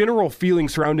general feeling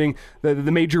surrounding the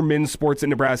major men's sports in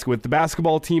Nebraska with the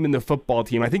basketball team and the football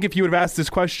team. I think if you would have asked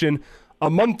this question a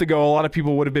month ago, a lot of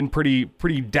people would have been pretty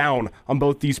down on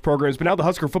both these programs. But now the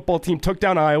Husker football team took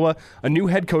down Iowa, a new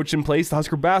head coach in place. The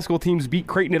Husker basketball teams beat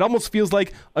Creighton. It almost feels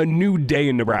like a new day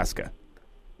in Nebraska.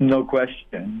 No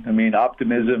question. I mean,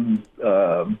 optimism,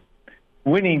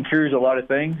 winning cures a lot of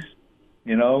things,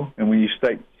 you know. And when you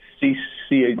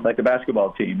see like the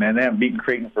basketball team, man, they haven't beaten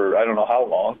Creighton for I don't know how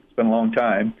long. It's been a long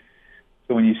time.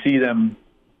 So when you see them,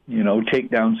 you know,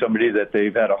 take down somebody that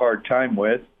they've had a hard time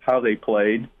with, how they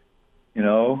played, you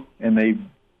know, and they,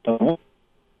 you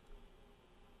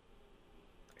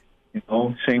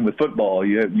know, same with football.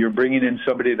 You're bringing in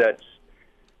somebody that's,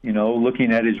 you know,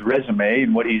 looking at his resume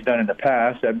and what he's done in the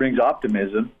past, that brings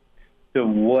optimism to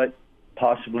what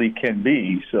possibly can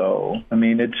be. So, I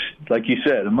mean, it's like you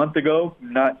said, a month ago,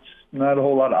 not a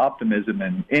whole lot of optimism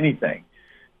in anything.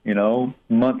 You know,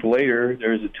 a month later,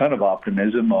 there's a ton of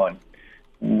optimism on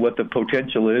what the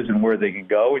potential is and where they can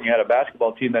go. And you had a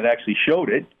basketball team that actually showed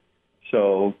it.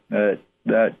 So that,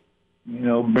 you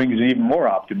know, brings even more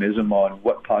optimism on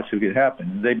what possibly could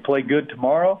happen. They play good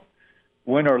tomorrow,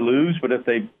 win or lose, but if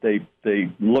they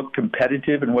look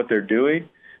competitive in what they're doing,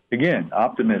 again,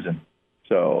 optimism.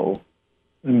 So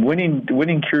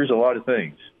winning cures a lot of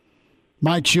things.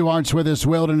 Mike Schuhart's with us,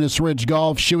 Wilderness Ridge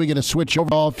Golf. Should we get a switch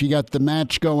over golf? You got the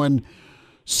match going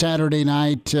Saturday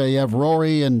night. You have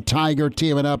Rory and Tiger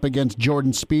teaming up against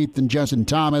Jordan Spieth and Justin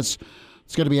Thomas.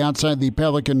 It's going to be outside the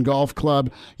Pelican Golf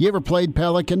Club. You ever played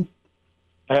Pelican?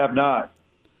 I have not.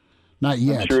 Not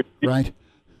yet, sure. Right?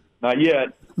 Not yet.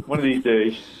 One of these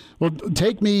days. Well,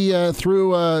 take me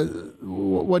through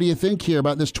what do you think here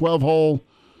about this 12-hole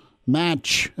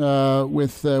match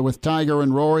with Tiger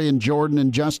and Rory and Jordan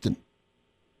and Justin?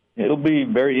 It'll be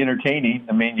very entertaining.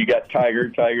 I mean, you got Tiger.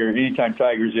 Anytime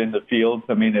Tiger's in the field,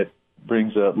 I mean, it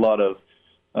brings a lot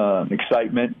of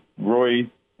excitement.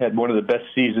 Rory had one of the best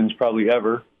seasons probably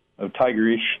ever, a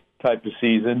Tiger-ish type of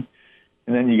season.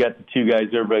 And then you got the two guys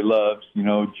everybody loves, you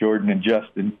know, Jordan and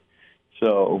Justin.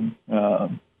 So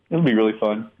it'll be really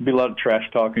fun. It'll be a lot of trash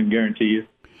talking, guarantee you.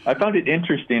 I found it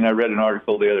interesting. I read an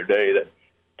article the other day that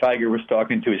Tiger was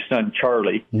talking to his son,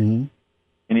 Charlie. Mm-hmm.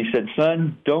 And he said,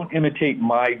 son, don't imitate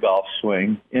my golf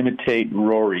swing, imitate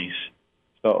Rory's.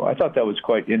 So I thought that was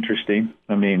quite interesting.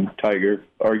 I mean, Tiger,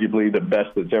 arguably the best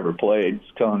that's ever played, is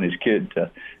telling his kid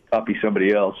to copy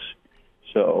somebody else.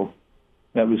 So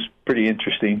that was pretty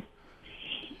interesting.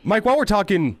 Mike, while we're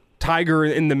talking Tiger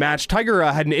in the match, Tiger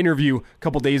had an interview a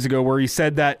couple days ago where he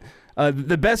said that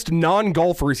the best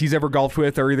non-golfers he's ever golfed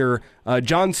with are either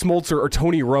John Smoltz or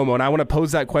Tony Romo. And I want to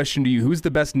pose that question to you. Who's the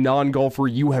best non-golfer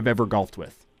you have ever golfed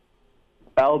with?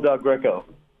 Al Del Greco.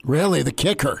 Really? The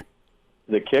kicker?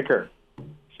 The kicker.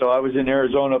 So I was in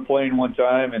Arizona playing one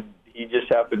time, and he just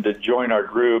happened to join our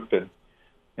group,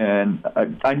 and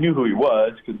I knew who he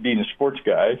was because being a sports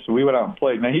guy. So we went out and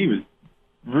played. Now, he was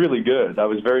really good. I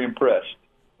was very impressed.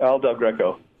 Al Del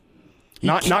Greco.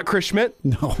 Not Chris Schmidt?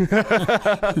 No.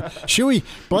 Shuey,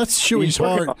 bless Shuey's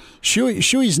heart.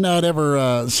 Shuey's not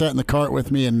ever sat in the cart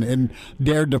with me and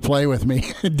dared to play with me.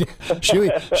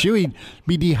 Shuey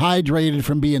be dehydrated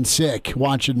from being sick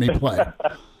watching me play.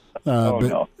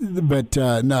 No,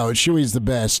 Shuey's the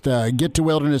best. Get to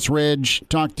Wilderness Ridge,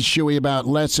 talk to Shuey about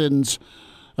lessons,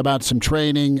 about some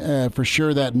training, for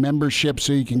sure that membership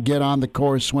so you can get on the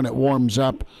course when it warms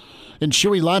up. And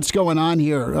Shuey, lots going on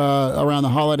here around the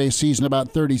holiday season,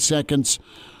 about 30 seconds.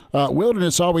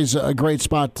 Wilderness, always a great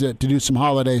spot to do some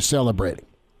holiday celebrating.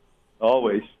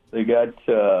 Always. They got,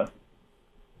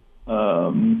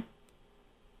 what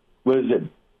is it,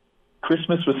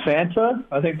 Christmas with Santa?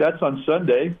 I think that's on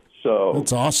Sunday. So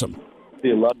that's awesome. See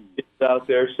a lot of kids out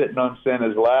there sitting on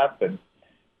Santa's lap and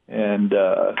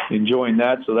enjoying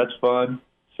that, so that's fun.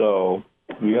 So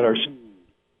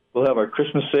we'll have our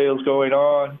Christmas sales going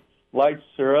on. Lights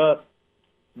are up,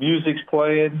 music's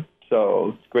playing,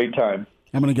 so it's a great time.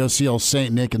 I'm going to go see old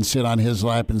St. Nick and sit on his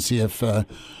lap and see if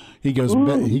he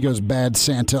goes bad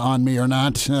Santa on me or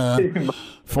not.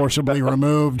 Forcibly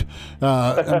removed.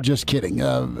 I'm just kidding.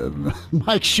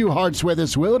 Mike Schuhart's with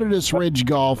us, Wilderness Ridge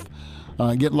Golf.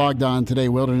 Get logged on today,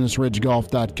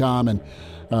 wildernessridgegolf.com, and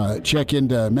check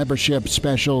into membership,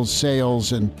 specials,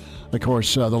 sales, and, of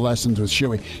course, the lessons with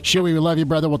Shuey. Shuey, we love you,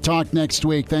 brother. We'll talk next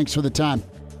week. Thanks for the time.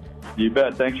 You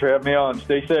bet. Thanks for having me on.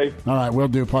 Stay safe. All right, will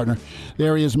do, partner.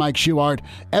 There he is, Mike Schuhart.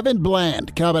 Evan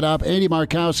Bland coming up. Andy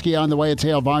Markowski on the way. It's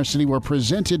Hail Varsity. We're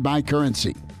presented by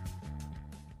Currency.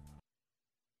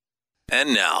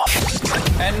 And now,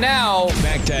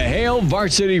 back to Hail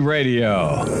Varsity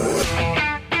Radio.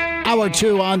 Hour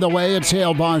 2 on the way. It's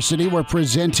Hail Varsity. We're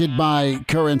presented by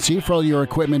Currency. For all your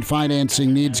equipment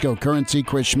financing needs, go Currency.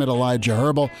 Chris Schmidt, Elijah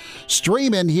Herbal.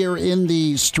 Streaming here in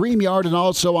the StreamYard and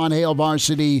also on Hail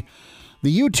Varsity,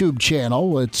 the YouTube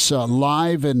channel. It's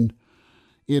live and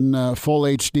in full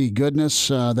HD goodness.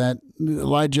 That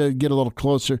Elijah, get a little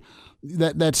closer.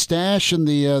 that stash and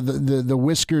the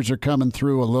whiskers are coming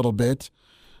through a little bit.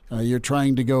 You're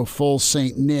trying to go full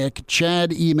St. Nick.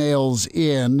 Chad emails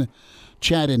in.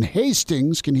 Chad in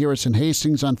Hastings can hear us in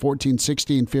Hastings on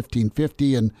 1460 and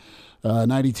 1550 and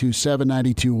 92.7,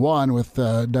 92.1 with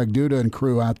Doug Duda and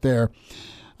crew out there.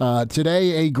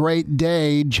 Today, a great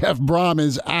day. Jeff Brom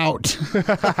is out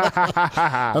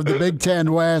of the Big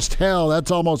Ten West. Hell,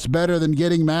 that's almost better than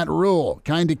getting Matt Rule.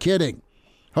 Kind of kidding.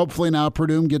 Hopefully now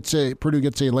Purdue gets a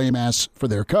lame ass for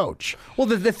their coach. Well,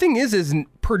 the thing is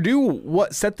Purdue,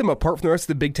 what set them apart from the rest of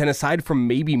the Big Ten, aside from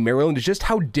maybe Maryland, is just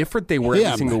how different they were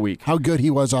every single week. How good he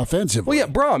was offensively. Well,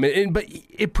 yeah, Brom, but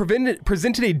it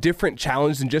presented a different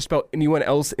challenge than just about anyone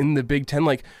else in the Big Ten.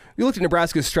 Like, you looked at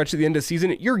Nebraska's stretch at the end of the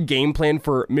season, your game plan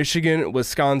for Michigan,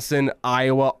 Wisconsin,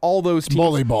 Iowa, all those teams.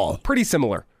 Bully ball. Pretty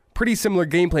similar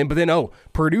game plan, but then,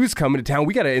 Purdue's coming to town.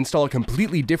 We got to install a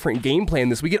completely different game plan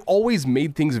this week. It always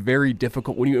made things very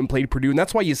difficult when you played Purdue, and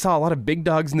that's why you saw a lot of big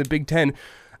dogs in the Big Ten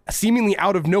seemingly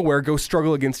out of nowhere go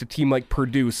struggle against a team like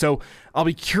Purdue. So I'll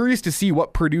be curious to see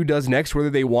what Purdue does next,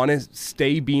 whether they want to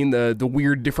stay being the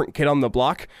weird, different kid on the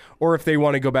block, or if they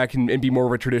want to go back and be more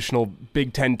of a traditional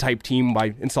Big Ten type team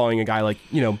by installing a guy like,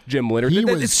 Jim Leonard.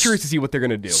 It's curious to see what they're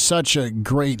going to do. Such a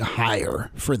great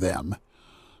hire for them.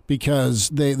 Because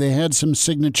they had some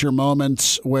signature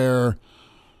moments where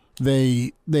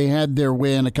they had their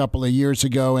win a couple of years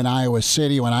ago in Iowa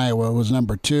City when Iowa was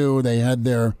number 2. They had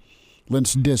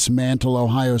let's dismantle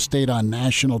Ohio State on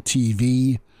national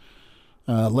TV.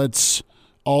 Let's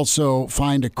also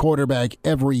find a quarterback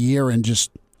every year and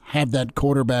just have that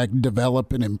quarterback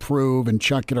develop and improve and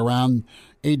chuck it around.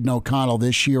 Aiden O'Connell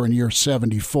this year in year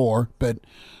 74. But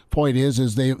point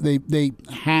is they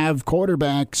have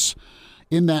quarterbacks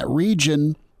in that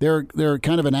region. They're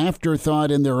kind of an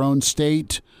afterthought in their own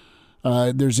state.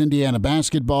 There's Indiana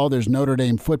basketball, there's Notre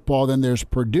Dame football, then there's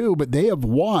Purdue, but they have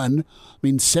won,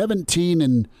 17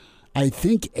 and I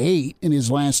think 8 in his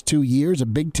last 2 years, a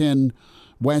Big Ten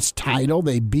West title.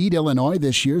 They beat Illinois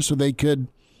this year, so they could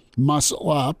muscle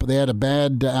up. They had a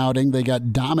bad outing. They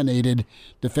got dominated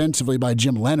defensively by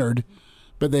Jim Leonard,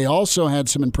 but they also had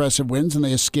some impressive wins, and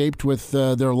they escaped with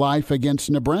their life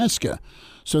against Nebraska.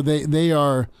 So they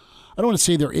are, I don't want to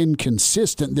say they're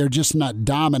inconsistent. They're just not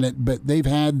dominant, but they've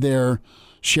had their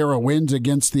share of wins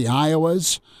against the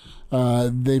Iowas.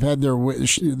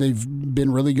 They've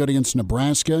been really good against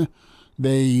Nebraska.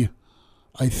 They,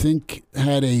 I think,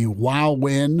 had a wow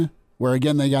win where,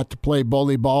 again, they got to play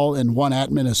bully ball and won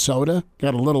at Minnesota.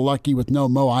 Got a little lucky with no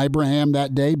Mo Ibrahim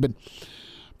that day, but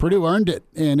Purdue earned it,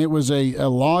 and it was a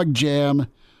log jam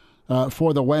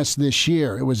for the West this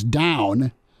year. It was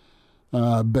down.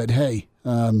 But hey,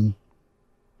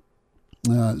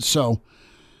 so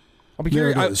I'll be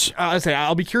curious.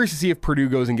 I'll be curious to see if Purdue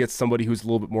goes and gets somebody who's a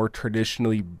little bit more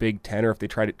traditionally Big Ten, or if they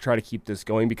try to keep this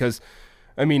going. Because,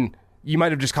 you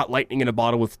might have just caught lightning in a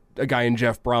bottle with a guy in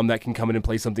Jeff Brom that can come in and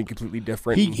play something completely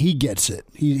different. He gets it.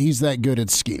 He's that good at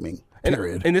scheming.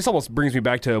 Period. And this almost brings me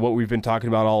back to what we've been talking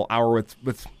about all hour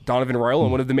with Donovan Raiola.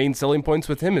 And one of the main selling points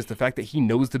with him is the fact that he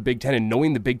knows the Big Ten, and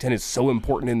knowing the Big Ten is so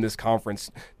important in this conference.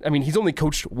 He's only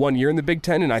coached 1 year in the Big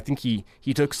Ten, and I think he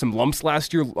took some lumps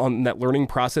last year on that learning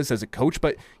process as a coach,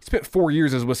 but he spent 4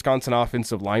 years as a Wisconsin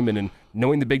offensive lineman, and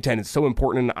knowing the Big Ten is so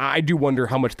important. And I do wonder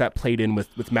how much that played in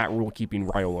with Matt Rule keeping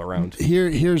Raiola around.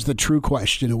 Here's the true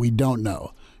question, and we don't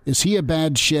know. Is he a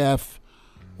bad chef,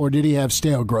 or did he have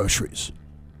stale groceries?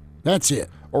 That's it.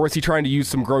 Or was he trying to use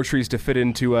some groceries to fit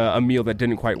into a meal that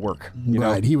didn't quite work?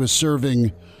 Right. He was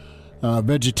serving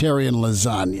vegetarian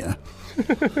lasagna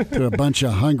to a bunch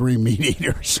of hungry meat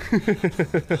eaters.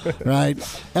 Right.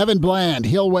 Evan Bland,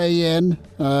 he'll weigh in.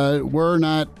 We're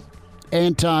not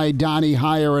anti-Donnie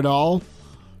Hire at all.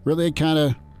 Really kind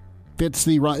of fits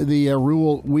the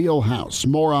Rule wheelhouse.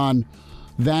 More on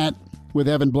that with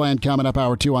Evan Bland coming up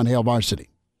hour 2 on Hail Varsity.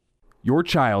 Your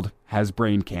child has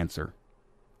brain cancer.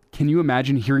 Can you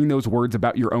imagine hearing those words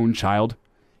about your own child?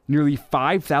 Nearly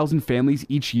 5,000 families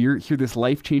each year hear this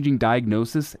life-changing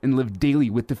diagnosis and live daily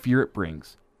with the fear it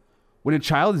brings. When a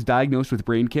child is diagnosed with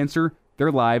brain cancer,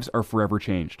 their lives are forever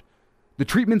changed. The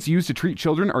treatments used to treat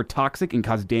children are toxic and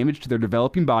cause damage to their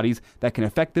developing bodies that can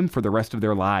affect them for the rest of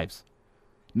their lives.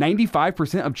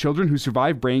 95% of children who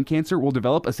survive brain cancer will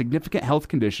develop a significant health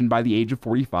condition by the age of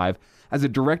 45 as a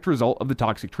direct result of the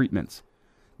toxic treatments.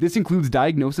 This includes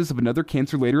diagnosis of another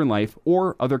cancer later in life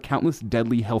or other countless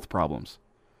deadly health problems.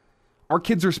 Our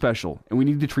kids are special, and we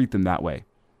need to treat them that way.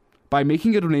 By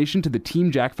making a donation to the Team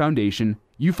Jack Foundation,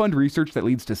 you fund research that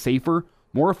leads to safer,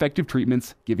 more effective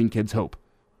treatments, giving kids hope.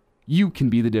 You can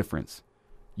be the difference.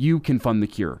 You can fund the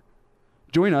cure.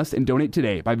 Join us and donate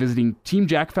today by visiting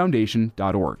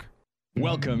teamjackfoundation.org.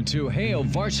 Welcome to Hail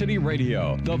Varsity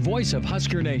Radio, the voice of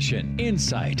Husker Nation.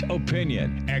 Insight,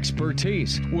 opinion,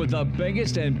 expertise, with the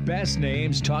biggest and best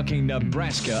names talking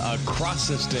Nebraska across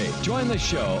the state. Join the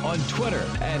show on Twitter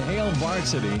at Hail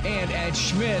Varsity and at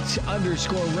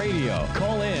Schmitz_radio.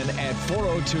 Call in at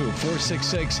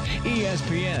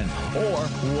 402-466-ESPN or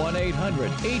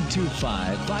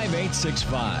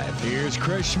 1-800-825-5865. Here's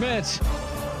Chris Schmitz.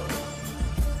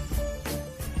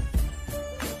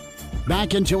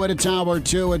 Back into it, it's Hour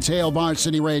 2. It's Hail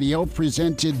Varsity Radio,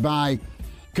 presented by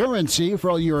Currency. For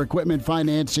all your equipment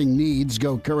financing needs,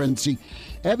 go Currency.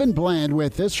 Evan Bland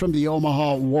with us from the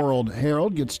Omaha World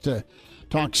Herald. Gets to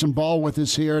talk some ball with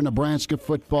us here in Nebraska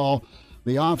football.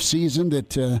 The offseason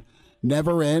that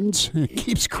never ends,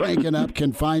 keeps cranking up.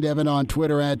 Can find Evan on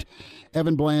Twitter at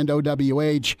Evan Bland,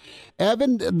 OWH.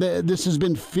 Evan, this has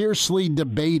been fiercely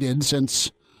debated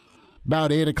since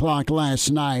about 8 o'clock last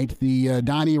night, the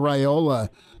Donnie Raiola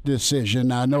decision.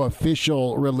 No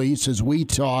official release as we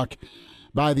talk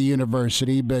by the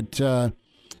university, but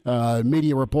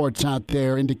media reports out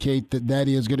there indicate that that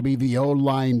is going to be the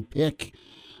O-line pick.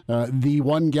 The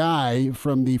one guy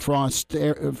from the Frost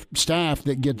staff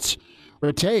that gets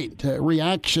retained.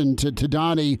 Reaction to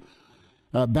Donnie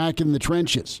back in the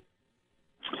trenches.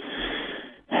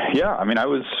 Yeah, I mean, I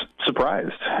was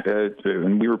surprised,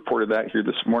 and we reported that here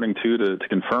this morning too to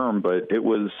confirm. But it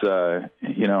was, of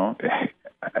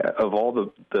all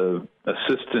the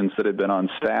assistants that had been on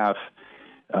staff,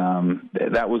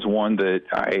 that was one that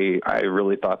I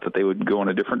really thought that they would go in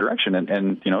a different direction.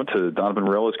 And to Donovan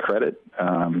Raiola's credit,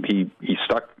 he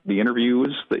stuck the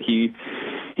interviews that he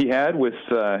had with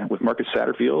Marcus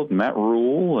Satterfield, Matt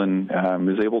Rule, and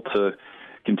was able to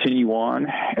continue on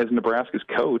as Nebraska's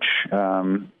coach.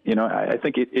 I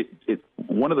think it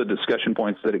one of the discussion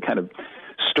points that it kind of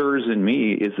stirs in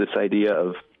me is this idea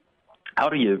of how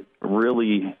do you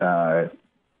really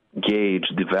gauge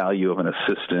the value of an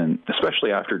assistant,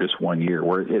 especially after just 1 year,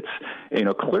 where it's,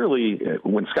 clearly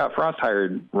when Scott Frost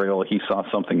hired Raiola, he saw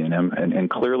something in him, and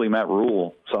clearly Matt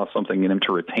Rule saw something in him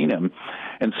to retain him.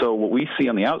 And so what we see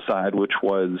on the outside, which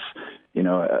was,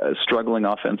 a struggling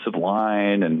offensive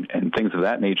line and things of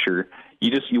that nature,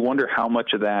 you wonder how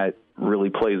much of that really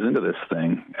plays into this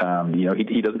thing.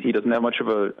 He doesn't have much of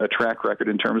a track record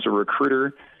in terms of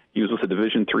recruiter. He was with a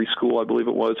Division III school, I believe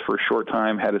it was, for a short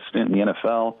time, had a stint in the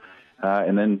NFL,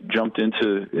 and then jumped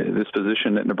into this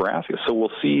position at Nebraska. So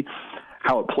we'll see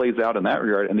how it plays out in that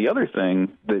regard. And the other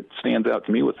thing that stands out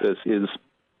to me with this is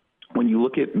when you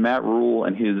look at Matt Rule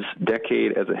and his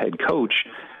decade as a head coach,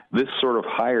 this sort of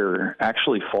hire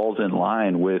actually falls in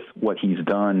line with what he's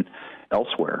done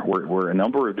elsewhere, where a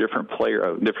number of different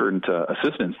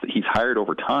assistants that he's hired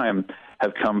over time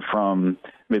have come from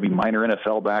maybe minor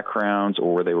NFL backgrounds,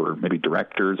 or where they were maybe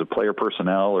directors of player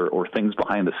personnel or things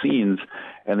behind the scenes,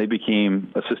 and they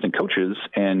became assistant coaches.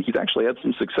 And he's actually had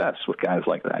some success with guys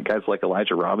like that. Guys like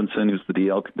Elijah Robinson, who's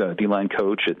the D-line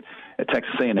coach at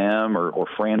Texas A&M, or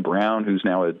Fran Brown, who's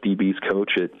now a DB's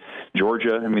coach at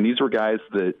Georgia. I mean, these were guys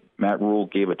that Matt Rule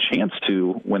gave a chance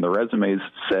to when the resumes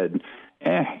said,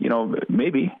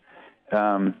 maybe.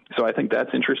 So I think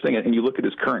that's interesting. And you look at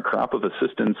his current crop of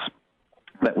assistants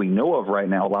that we know of right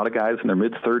now, a lot of guys in their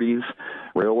mid-30s.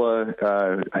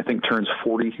 Raiola, I think, turns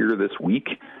 40 here this week,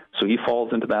 so he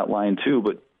falls into that line too.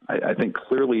 But I think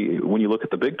clearly when you look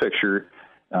at the big picture,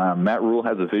 Matt Rule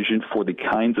has a vision for the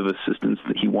kinds of assistants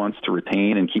that he wants to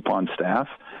retain and keep on staff.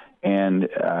 And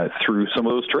through some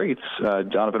of those traits,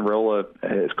 Donovan Raiola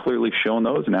has clearly shown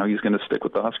those, and now he's going to stick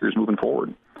with the Huskers moving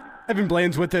forward. Evan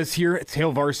Bland's with us here at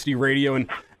Hail Varsity Radio. And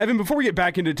Evan, before we get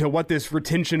back into what this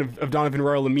retention of Donovan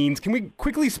Raiola means, can we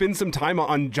quickly spend some time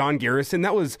on John Garrison?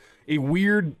 That was a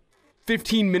weird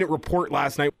 15-minute report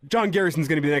last night. John Garrison's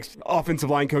going to be the next offensive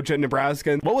line coach at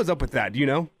Nebraska. What was up with that? Do you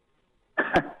know?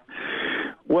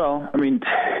 Well, I mean,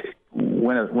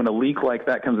 when a leak like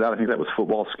that comes out, I think that was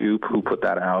Football Scoop who put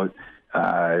that out.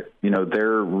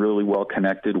 They're really well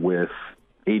connected with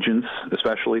agents,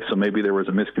 especially, so maybe there was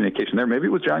a miscommunication there. Maybe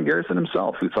it was John Garrison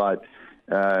himself who thought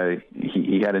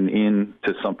he had an in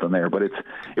to something there. But it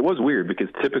was weird because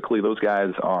typically those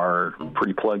guys are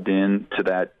pretty plugged in to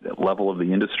that level of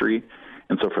the industry,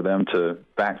 and so for them to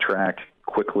backtrack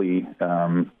quickly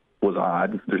was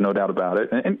odd. There's no doubt about it.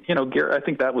 And I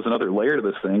think that was another layer to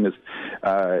this thing is,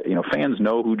 fans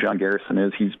know who John Garrison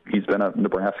is. He's been a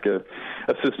Nebraska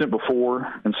assistant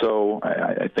before, and so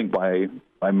I think by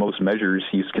most measures,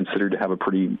 he's considered to have a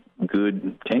pretty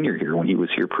good tenure here when he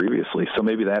was here previously. So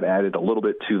maybe that added a little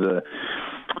bit to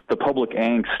the public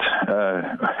angst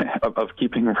of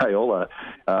keeping Raiola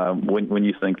when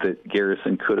you think that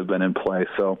Garrison could have been in play.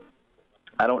 So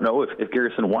I don't know if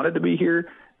Garrison wanted to be here.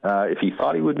 if he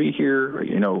thought he would be here,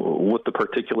 what the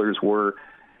particulars were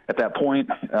at that point.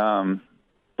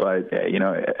 But,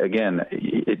 again,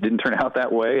 it didn't turn out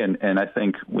that way. And I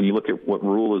think when you look at what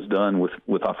Rule has done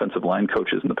with offensive line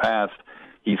coaches in the past,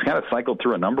 he's kind of cycled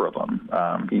through a number of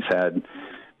them. He's had,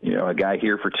 a guy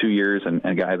here for 2 years and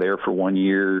a guy there for 1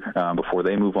 year before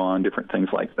they move on, different things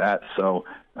like that. So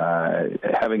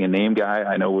having a name guy,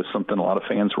 I know, was something a lot of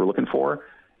fans were looking for.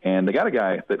 And they got a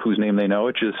guy whose name they know.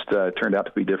 It just turned out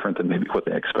to be different than maybe what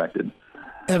they expected.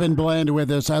 Evan Bland with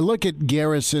us. I look at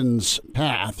Garrison's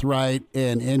path, right,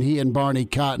 and he and Barney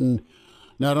Cotton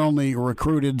not only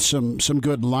recruited some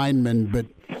good linemen, but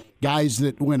guys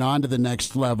that went on to the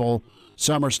next level.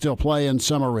 Some are still playing,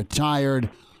 some are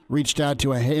retired. Reached out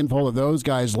to a handful of those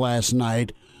guys last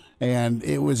night, and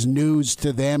it was news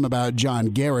to them about John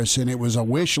Garrison. It was a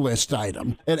wish list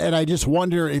item. And I just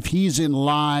wonder if he's in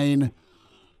line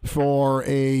for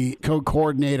a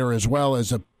co-coordinator as well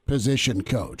as a position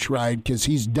coach, right? Because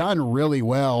he's done really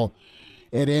well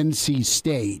at NC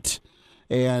State,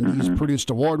 and he's produced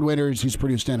award winners. He's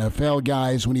produced NFL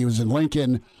guys. When he was in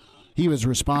Lincoln, he was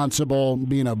responsible,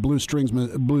 being a Blue Springs,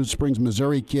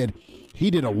 Missouri kid. He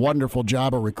did a wonderful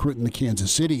job of recruiting the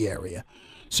Kansas City area.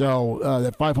 So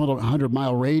that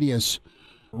 500-mile radius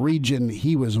region,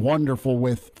 he was wonderful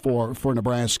with for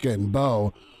Nebraska and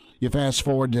Bo. You fast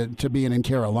forward to being in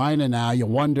Carolina now, you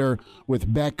wonder,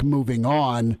 with Beck moving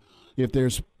on, if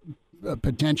there's a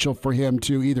potential for him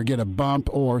to either get a bump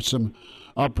or some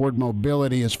upward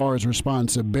mobility as far as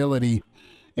responsibility.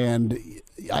 And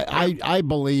I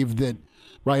believe that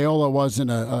Raiola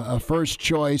wasn't a first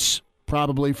choice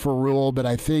probably for Rule, but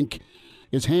I think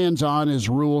as hands-on as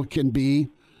Rule can be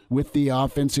with the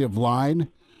offensive line,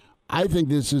 I think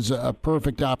this is a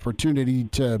perfect opportunity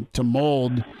to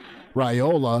mold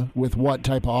Raiola with what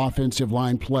type of offensive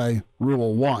line play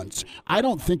Rule wants. I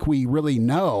don't think we really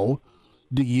know,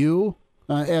 do you,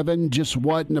 Evan, just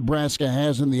what Nebraska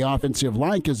has in the offensive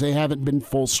line, because they haven't been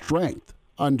full strength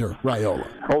under Raiola.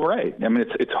 Oh, right. I mean,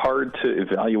 it's hard to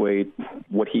evaluate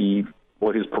what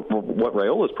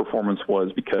Raiola's performance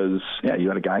was because, you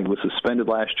had a guy who was suspended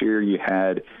last year. You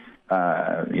had,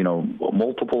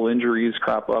 multiple injuries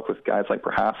crop up with guys like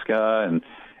Prohaska,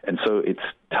 and so it's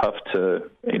tough to,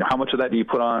 how much of that do you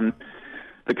put on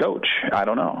the coach? I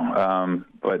don't know.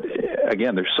 But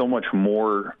again, there's so much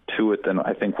more to it than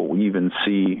I think what we even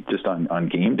see just on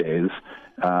game days.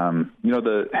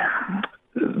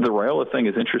 The Raiola thing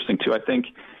is interesting too. I think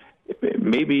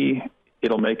maybe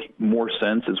it'll make more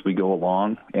sense as we go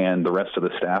along and the rest of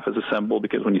the staff is assembled,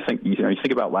 because when you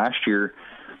think about last year,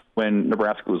 when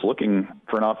Nebraska was looking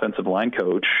for an offensive line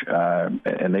coach,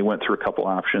 and they went through a couple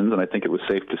options, and I think it was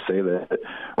safe to say that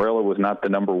Raiola was not the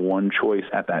number one choice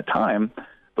at that time,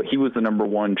 but he was the number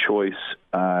one choice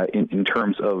in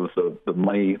terms of the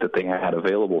money that they had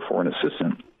available for an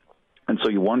assistant. And so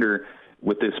you wonder,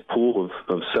 with this pool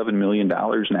of $7 million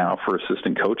now for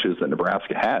assistant coaches that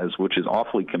Nebraska has, which is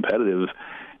awfully competitive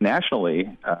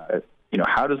nationally,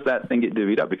 how does that thing get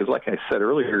divvied up? Because like I said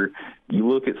earlier, you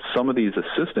look at some of these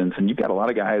assistants and you've got a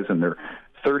lot of guys in their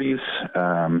 30s.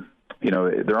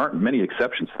 There aren't many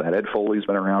exceptions to that. Ed Foley's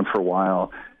been around for a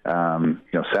while.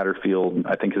 Satterfield,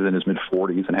 I think, is in his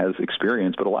mid-40s and has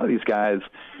experience. But a lot of these guys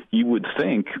you would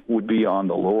think would be on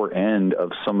the lower end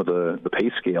of some of the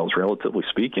pay scales, relatively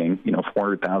speaking,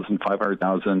 $400,000,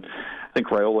 $500,000. I think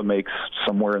Raiola makes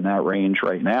somewhere in that range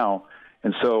right now.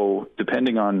 And so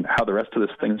depending on how the rest of this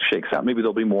thing shakes out, maybe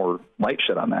there'll be more light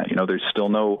shed on that. There's still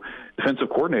no defensive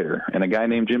coordinator, and a guy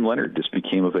named Jim Leonard just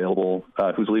became available,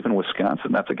 who's leaving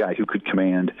Wisconsin. That's a guy who could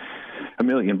command $1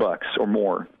 million or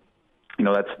more.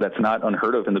 That's not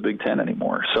unheard of in the Big Ten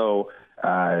anymore. So,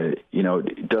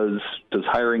 does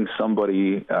hiring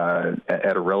somebody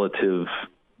at a relative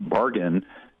bargain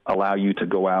allow you to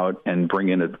go out and bring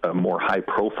in a more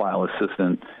high-profile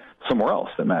assistant somewhere else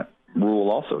that Matt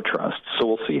Rule also trusts? So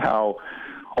we'll see how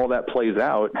all that plays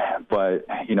out. But,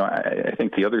 I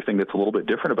think the other thing that's a little bit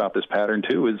different about this pattern,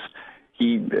 too, is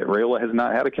Raiola has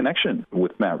not had a connection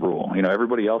with Matt Rule.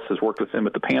 Everybody else has worked with him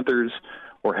at the Panthers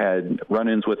or had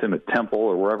run-ins with him at Temple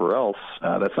or wherever else.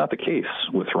 That's not the case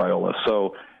with Raiola.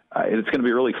 So it's going to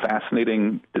be a really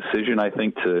fascinating decision, I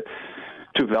think, to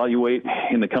evaluate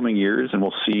in the coming years, and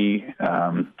we'll see,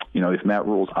 if Matt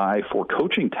Rule's eye for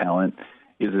coaching talent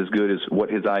is as good as what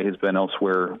his eye has been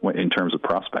elsewhere in terms of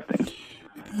prospecting.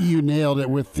 You nailed it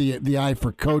with the eye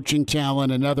for coaching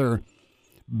talent. Another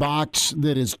box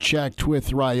that is checked with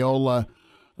Raiola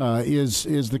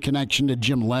is the connection to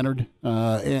Jim Leonard.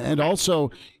 And also,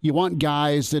 you want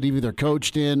guys that have either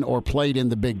coached in or played in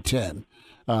the Big Ten.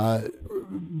 Donnie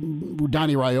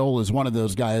Raiola is one of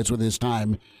those guys with his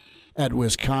time at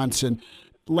Wisconsin.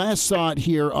 Last thought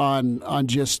here on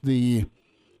just the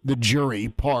jury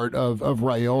part of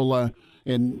Raiola.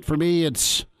 And for me,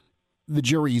 it's the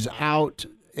jury's out.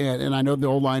 And I know the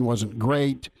O-line wasn't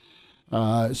great,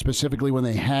 specifically when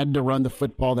they had to run the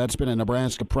football. That's been a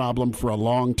Nebraska problem for a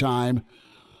long time.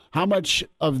 How much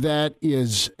of that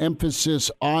is emphasis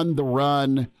on the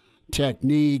run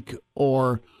technique,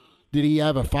 or did he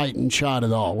have a fighting shot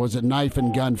at all? Was it knife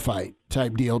and gunfight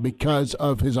type deal because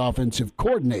of his offensive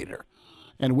coordinator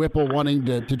and Whipple wanting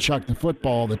to chuck the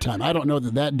football all the time? I don't know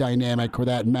that dynamic or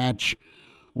that match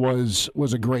was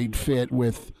a great fit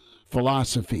with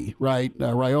philosophy, right?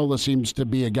 Raiola seems to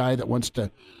be a guy that wants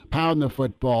to pound the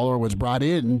football, or was brought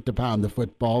in to pound the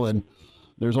football, and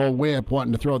there's old Whip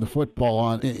wanting to throw the football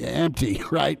on empty,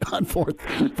 right, on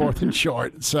fourth and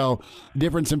short. So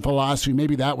difference in philosophy,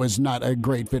 maybe that was not a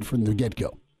great fit from the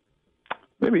get-go.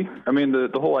 Maybe. I mean, the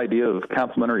whole idea of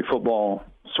complementary football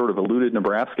sort of eluded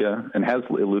Nebraska and has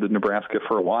eluded Nebraska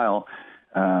for a while.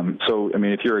 So, I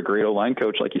mean, if you're a great O-line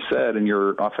coach, like you said, and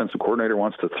your offensive coordinator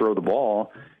wants to throw the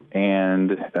ball, and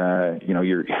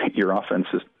your offense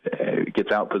gets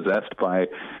outpossessed by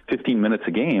 15 minutes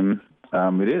a game,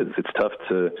 it's tough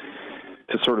to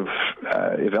sort of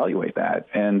evaluate that.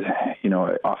 And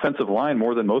offensive line,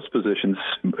 more than most positions,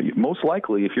 most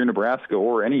likely if you're Nebraska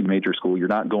or any major school, you're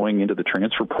not going into the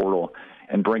transfer portal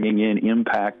and bringing in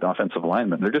impact offensive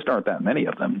linemen. There just aren't that many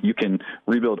of them. You can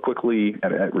rebuild quickly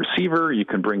at receiver, you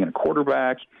can bring in a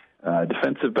quarterback,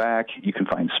 defensive back, you can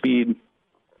find speed.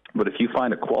 But if you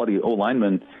find a quality O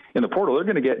lineman in the portal, they're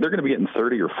going to be getting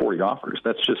 30 or 40 offers.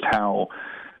 That's just how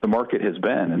the market has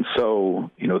been. And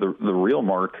so, the real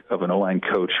mark of an O-line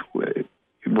coach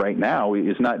right now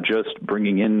is not just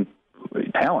bringing in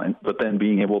talent, but then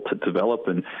being able to develop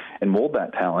and mold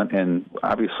that talent. And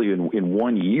obviously in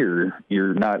 1 year,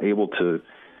 you're not able to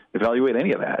evaluate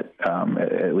any of that,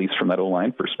 at least from that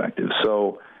O-line perspective.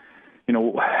 So,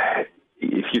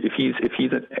 if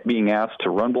he's being asked to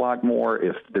run block more,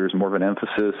 if there's more of an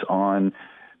emphasis on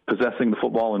possessing the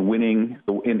football and winning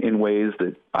in ways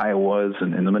that Iowas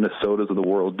and the Minnesotas of the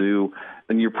world do,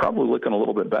 then you're probably looking a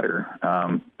little bit better.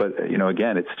 But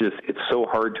again, it's so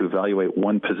hard to evaluate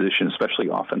one position, especially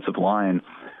offensive line,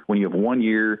 when you have 1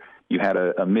 year, you had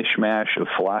a mishmash of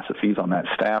philosophies on that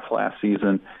staff last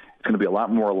season. It's going to be a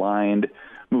lot more aligned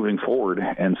moving forward.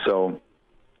 And so,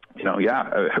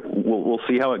 we'll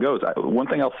see how it goes. One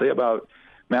thing I'll say about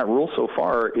Matt Rhule so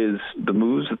far is the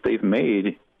moves that they've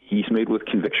made, he's made with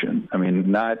conviction. I mean,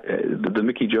 not the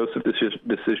Mickey Joseph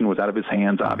decision was out of his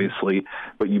hands, obviously,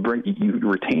 but you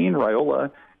retain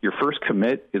Raiola. Your first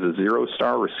commit is a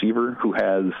 0-star receiver who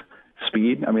has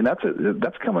speed. I mean,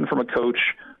 that's coming from a coach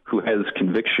who has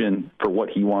conviction for what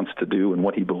he wants to do and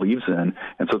what he believes in,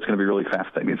 and so it's going to be really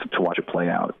fascinating to watch it play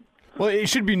out. Well, it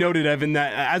should be noted, Evan,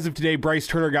 that as of today, Bryce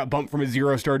Turner got bumped from a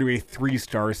 0-star to a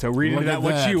 3-star. So read into that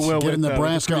what you will. Get a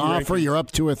Nebraska offer, you're up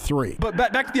to a 3. But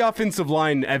back to the offensive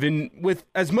line, Evan. With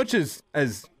as much as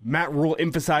Matt Rhule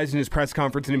emphasized in his press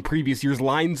conference and in previous years,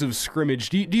 lines of scrimmage,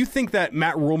 do you think that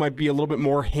Matt Rhule might be a little bit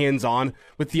more hands-on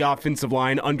with the offensive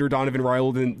line under Donovan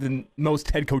Raiola than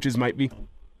most head coaches might be?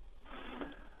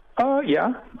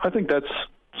 Yeah, I think that's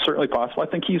certainly possible. I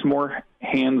think he's more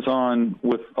hands-on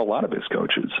with a lot of his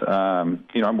coaches.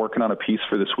 I'm working on a piece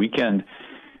for this weekend,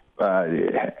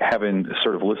 having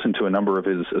sort of listened to a number of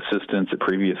his assistants at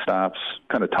previous stops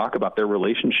kind of talk about their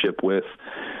relationship with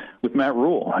Matt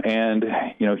Rhule. And,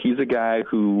 he's a guy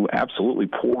who absolutely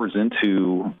pours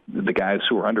into the guys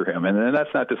who are under him. And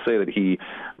that's not to say that he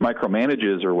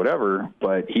micromanages or whatever,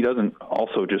 but he doesn't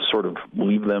also just sort of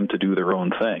leave them to do their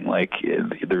own thing. Like,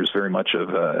 there's very much of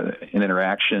an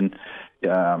interaction,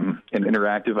 an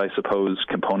interactive, I suppose,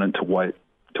 component to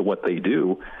what they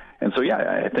do. And so,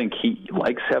 yeah, I think he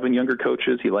likes having younger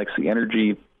coaches. He likes the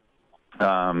energy.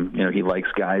 He likes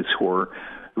guys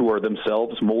who are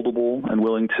themselves moldable and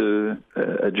willing to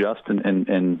adjust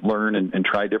and learn and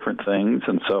try different things.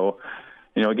 And so,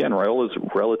 again, Raiola's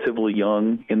relatively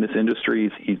young in this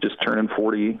industry. He's just turning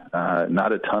 40,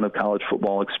 not a ton of college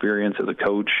football experience as a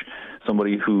coach,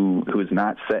 somebody who is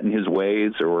not set in his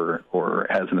ways or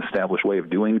has an established way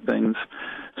of doing things.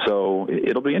 So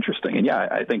it'll be interesting. And, yeah,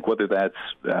 I think whether that's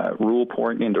Rhule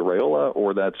pouring into Raiola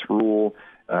or that's Rhule,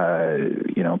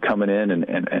 coming in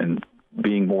and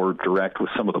being more direct with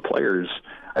some of the players,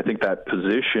 I think that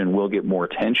position will get more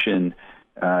attention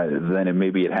than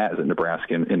maybe it has at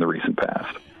Nebraska in the recent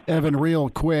past. Evan, real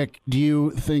quick, do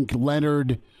you think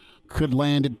Leonard could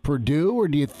land at Purdue, or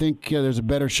do you think there's a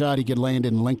better shot he could land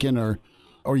in Lincoln, or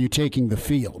are you taking the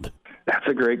field? That's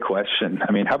a great question.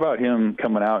 I mean, how about him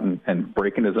coming out and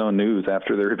breaking his own news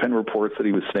after there had been reports that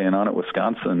he was staying on at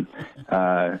Wisconsin?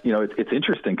 It's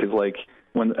interesting because, like,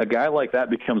 when a guy like that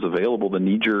becomes available, the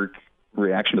knee-jerk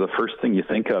reaction to the first thing you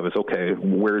think of is, okay,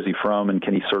 where is he from, and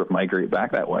can he sort of migrate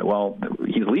back that way? Well,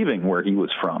 he's leaving where he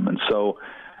was from, and so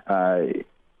I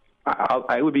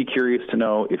would be curious to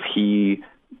know if he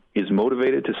is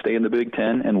motivated to stay in the Big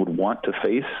Ten and would want to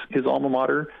face his alma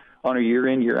mater on a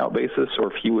year-in, year-out basis,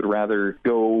 or if he would rather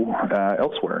go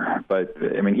elsewhere. But,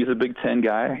 I mean, he's a Big Ten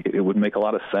guy. It would make a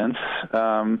lot of sense.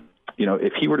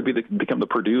 If he were to become the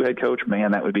Purdue head coach,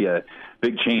 man, that would be a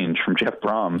big change from Jeff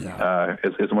Brom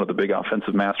as one of the big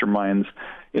offensive masterminds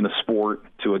in the sport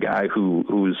to a guy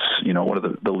who's one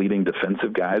of the leading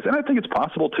defensive guys. And I think it's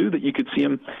possible, too, that you could see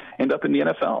him end up in the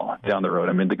NFL down the road.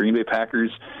 I mean, the Green Bay Packers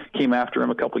came after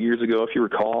him a couple years ago, if you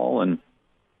recall, and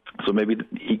so maybe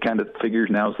he kind of figures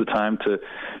now's the time to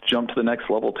jump to the next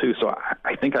level, too. So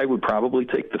I think I would probably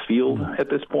take the field at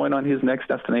this point on his next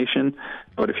destination.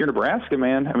 But if you're Nebraska,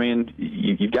 man, I mean,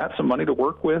 you've got some money to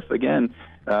work with. Again,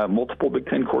 multiple Big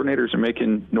Ten coordinators are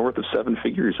making north of 7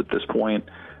 figures at this point.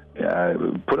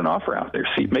 Put an offer out there.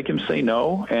 Make him say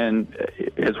no. And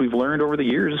as we've learned over the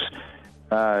years,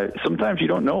 sometimes you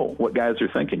don't know what guys are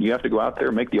thinking. You have to go out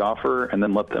there, make the offer, and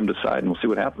then let them decide, and we'll see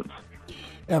what happens.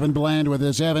 Evan Bland with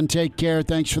us. Evan, take care.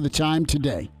 Thanks for the time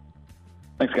today.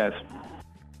 Thanks, guys.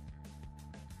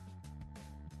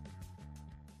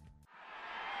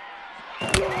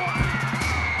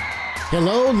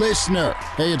 Hello, listener.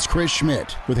 Hey, it's Chris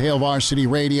Schmidt with Hail Varsity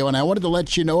Radio, and I wanted to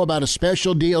let you know about a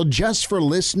special deal just for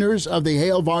listeners of the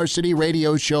Hail Varsity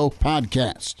Radio Show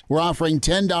podcast. We're offering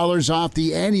 $10 off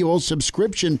the annual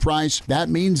subscription price. That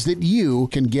means that you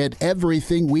can get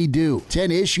everything we do. 10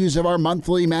 issues of our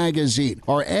monthly magazine,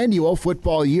 our annual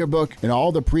football yearbook, and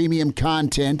all the premium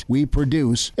content we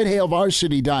produce at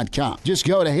HailVarsity.com. Just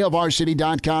go to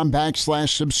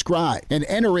HailVarsity.com/subscribe and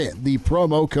enter in the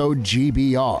promo code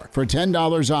GBR for $10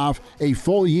 off a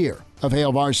full year of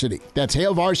Hail Varsity. That's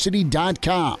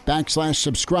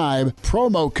HailVarsity.com/subscribe,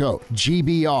 promo code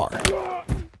GBR.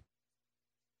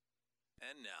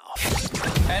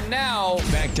 And now,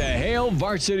 back to Hail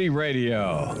Varsity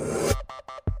Radio.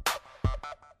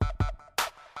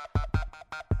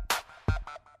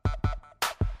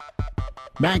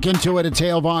 Back into it at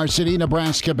Hail Varsity.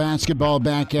 Nebraska basketball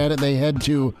back at it. They head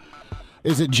to,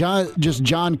 is it just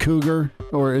John Cougar,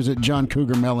 or is it John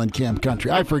Cougar Mellencamp Country?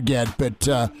 I forget, but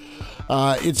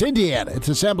it's Indiana. It's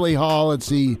Assembly Hall. It's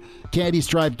the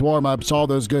candy-striped warm-ups, all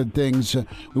those good things.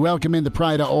 We welcome in the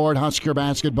Pride of Ord, Husker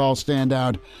basketball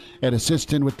standout and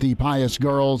assistant with the Pius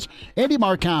girls. Andy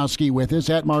Markowski with us,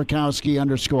 at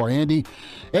Markowski_.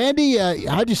 Andy,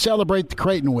 how'd you celebrate the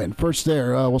Creighton win? First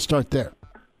there, we'll start there.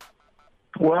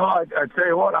 Well, I tell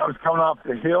you what, I was coming off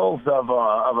the heels of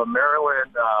a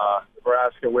Maryland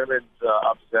Nebraska women's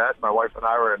upset. My wife and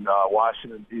I were in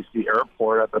Washington, D.C.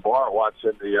 airport at the bar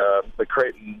watching the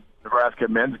Creighton Nebraska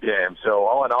men's game. So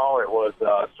all in all, it was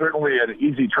certainly an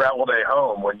easy travel day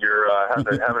home when you're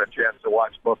having a chance to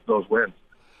watch both those wins.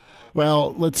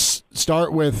 Well, let's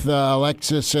start with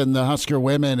Alexis and the Husker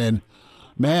women. And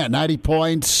man, 90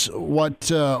 points.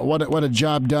 What a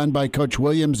job done by Coach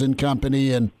Williams and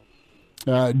company, and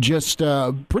just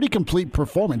a pretty complete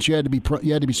performance. You had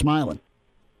to be smiling.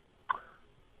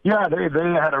 Yeah, they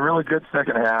had a really good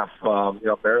second half.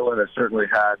 Maryland has certainly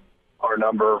had our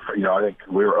number. I think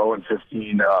we were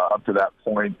 0-15 up to that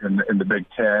point in the Big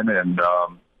Ten, and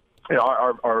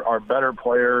our better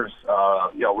players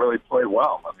really played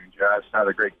well. I mean, Jazz had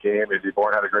a great game. Izzy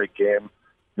Bourne had a great game.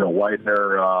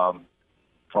 Widener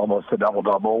almost a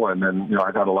double-double, and then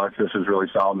I thought Alexis was really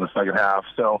solid in the second half.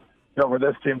 So for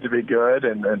this team to be good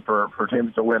and for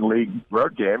teams to win league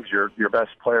road games, your best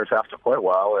players have to play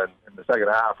well. And in the second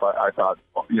half, I thought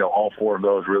all four of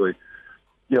those really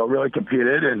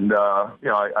competed, and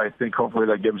I think hopefully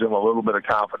that gives them a little bit of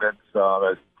confidence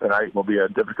as tonight will be a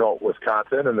difficult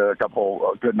Wisconsin and then a couple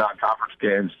of good non-conference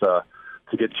games to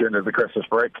get you into the Christmas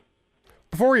break.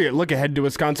 Before we look ahead to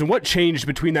Wisconsin, what changed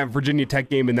between that Virginia Tech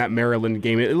game and that Maryland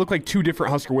game? It looked like two different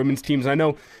Husker women's teams. I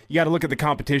know you got to look at the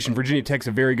competition. Virginia Tech's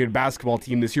a very good basketball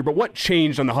team this year, but what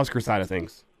changed on the Husker side of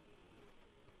things?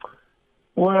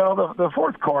 Well, the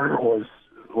fourth quarter was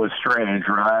strange,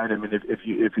 right? I mean, if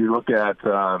you look at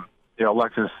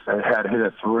Alexis had hit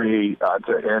a three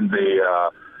to end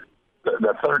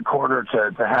the third quarter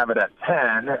to have it at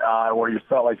 10, where you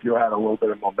felt like you had a little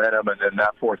bit of momentum, and then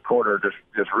that fourth quarter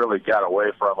just really got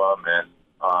away from them. And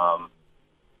I'm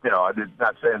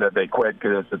not saying that they quit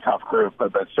because it's a tough group,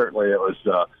 but certainly it was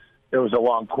a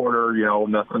long quarter.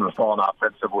 Nothing was falling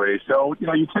offensively. So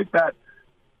you take that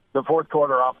the fourth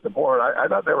quarter off the board, I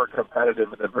thought they were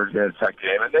competitive in the Virginia Tech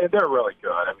game, and they're really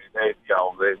good. I mean, they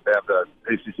have the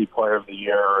ACC Player of the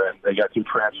Year, and they got 2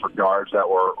 transfer guards that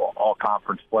were all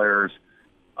conference players.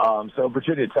 So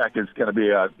Virginia Tech is going to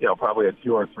be probably a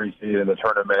 2 or 3 seed in the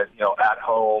tournament. At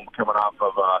home, coming off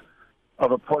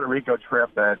of a Puerto Rico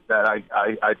trip that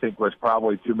I think was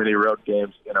probably too many road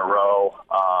games in a row.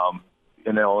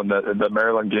 In the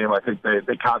Maryland game, I think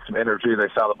they caught some energy. They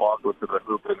saw the ball go through the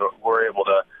hoop and were able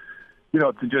to,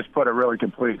 to just put a really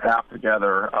complete half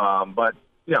together. But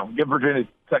give Virginia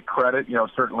Tech credit.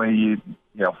 Certainly,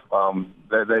 they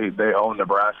own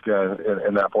Nebraska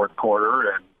in that fourth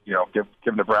quarter, and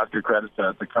give Nebraska credit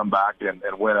to come back and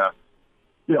win a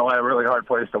really hard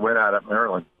place to win at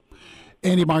Maryland.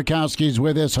 Andy Markowski's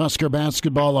with us. Husker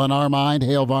basketball on our mind.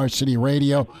 Hail Varsity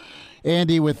Radio.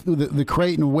 Andy, with the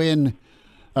Creighton win,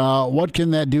 what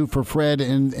can that do for Fred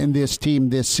and this team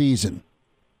this season?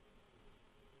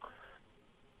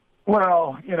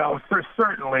 Well,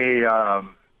 certainly,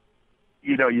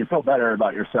 you feel better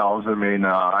about yourselves. I mean,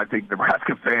 I think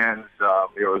Nebraska fans,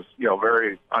 it was,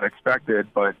 very unexpected.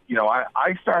 But,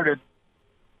 I started,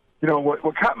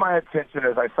 what caught my attention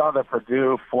is I saw the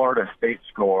Purdue-Florida State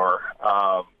score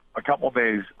a couple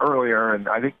days earlier, and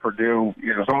I think Purdue,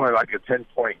 it was only like a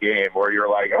 10-point game where you're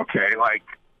like, okay,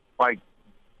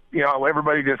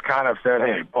 everybody just kind of said,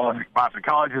 hey, Boston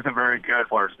College isn't very good,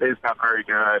 Florida State's not very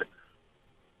good.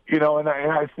 And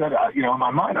I said, in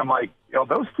my mind, I'm like,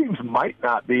 those teams might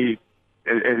not be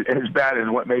as bad as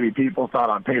what maybe people thought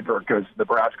on paper because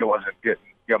Nebraska wasn't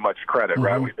getting much credit,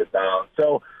 right? We've been down.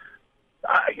 So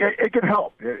it can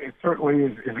help. It certainly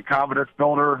is a confidence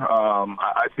builder.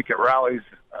 I think it rallies,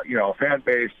 a fan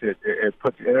base. It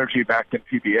puts energy back in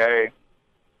PBA.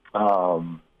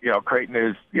 Creighton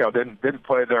is, didn't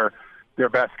play their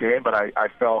best game, but I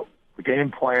felt the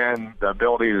game plan, the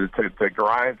ability to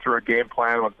grind through a game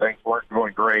plan when things weren't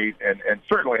going great, and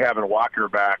certainly having Walker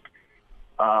back.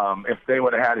 If they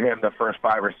would have had him the first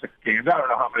 5 or 6 games, I don't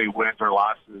know how many wins or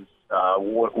losses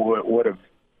would have.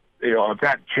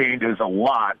 That changes a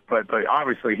lot, but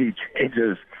obviously he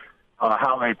changes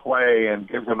how they play and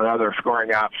gives them another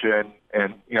scoring option.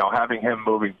 And having him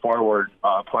moving forward,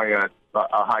 playing at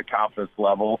a high confidence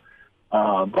level.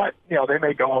 But they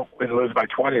may go and lose by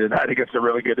 20 tonight against a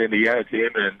really good Indiana team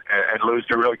and lose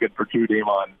to a really good Purdue team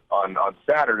on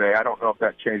Saturday. I don't know if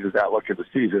that changes that look of the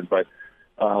season, but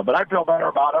I feel better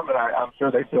about them, and I'm sure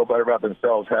they feel better about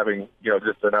themselves having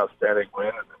just an outstanding win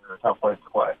and a tough place to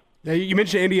play. Now, you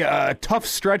mentioned, Andy, a tough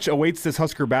stretch awaits this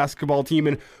Husker basketball team.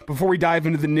 And before we dive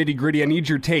into the nitty-gritty, I need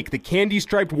your take. The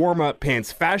candy-striped warm-up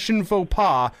pants, fashion faux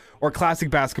pas, or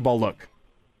classic basketball look?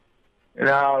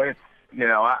 I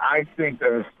think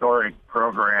the historic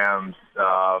programs,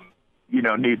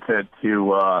 need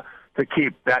to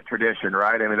keep that tradition,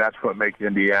 right? I mean, that's what makes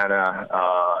Indiana,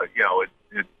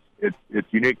 it's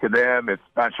unique to them. It's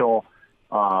special.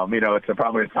 It's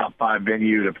probably a top 5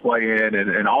 venue to play in,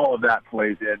 and all of that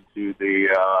plays into the,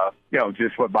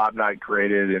 just what Bob Knight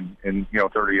created in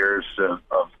 30 years of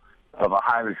a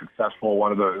highly successful,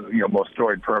 one of the most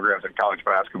storied programs in college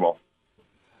basketball.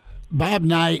 Bob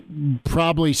Knight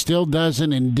probably still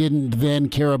doesn't and didn't then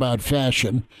care about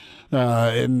fashion,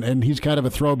 and he's kind of a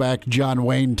throwback John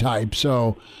Wayne type.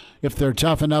 So if they're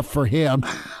tough enough for him,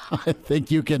 I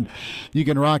think you can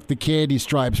rock the candy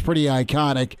stripes. Pretty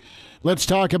iconic. Let's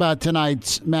talk about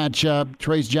tonight's matchup.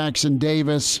 Trayce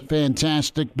Jackson-Davis,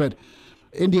 fantastic, but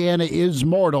Indiana is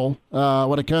mortal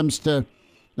when it comes to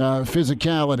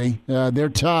physicality. They're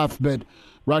tough, but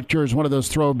Rutgers, one of those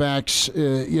throwbacks,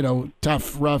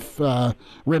 tough, rough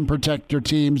rim protector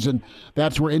teams, and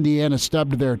that's where Indiana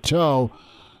stubbed their toe.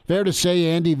 Fair to say,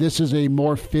 Andy, this is a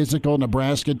more physical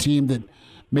Nebraska team that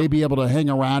may be able to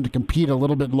hang around to compete a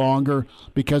little bit longer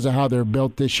because of how they're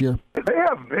built this year? They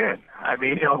have been. I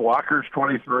mean, Walker's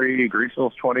 23,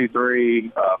 Griesel's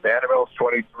 23, Vanderbilt's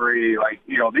 23.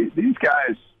 These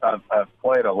guys have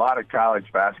played a lot of college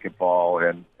basketball,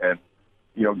 and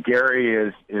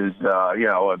Gary is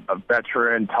a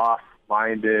veteran,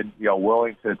 tough-minded,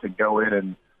 willing to go in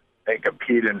and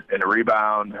compete and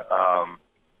rebound.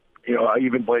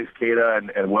 Even Blaise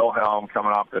Keita and Wilhelm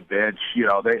coming off the bench,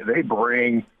 they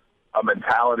bring a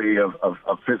mentality of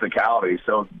physicality.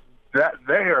 So that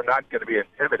they are not going to be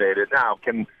intimidated. Now,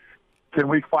 can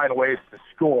we find ways to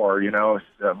score?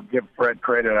 Give Fred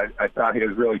credit. I thought he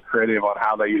was really creative on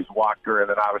how they used Walker, and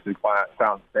then obviously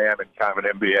found Sam in kind of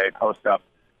an NBA post-up,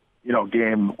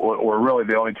 game were really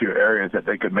the only 2 areas that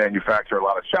they could manufacture a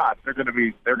lot of shots. They're going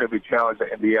to be challenged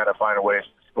at Indiana finding ways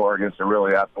to score against a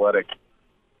really athletic,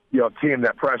 team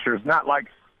that pressures not like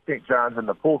St. John's in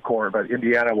the full court, but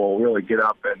Indiana will really get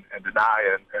up and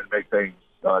deny and make things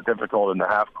difficult in the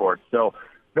half court. So,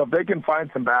 if they can find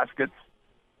some baskets,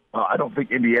 I don't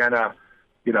think Indiana,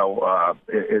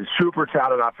 is super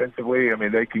talented offensively. I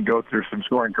mean, they can go through some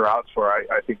scoring droughts where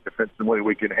I think defensively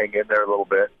we can hang in there a little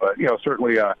bit. But,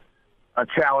 certainly a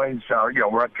challenge.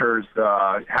 Rutgers,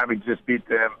 having just beat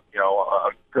them,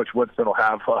 Coach Woodson will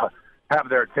have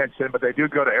their attention. But they do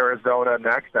go to Arizona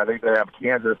next. I think they have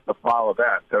Kansas to follow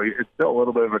that. So it's still a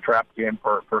little bit of a trap game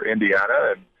for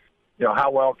Indiana. And,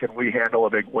 how well can we handle a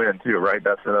big win, too, right?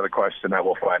 That's another question that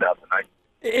we'll find out tonight.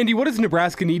 Andy, what does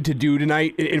Nebraska need to do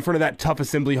tonight in front of that tough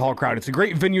Assembly Hall crowd? It's a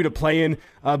great venue to play in,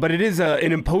 but it is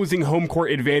an imposing home court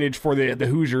advantage for the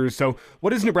Hoosiers. So what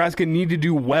does Nebraska need to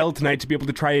do well tonight to be able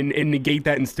to try and negate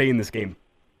that and stay in this game?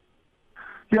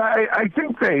 Yeah, I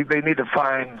think they need to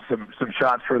find some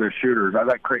shots for their shooters. I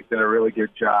thought Creighton did a really good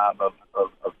job of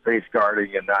face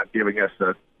guarding and not giving us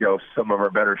some of our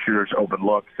better shooters open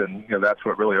looks, and that's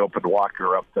what really opened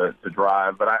Walker up to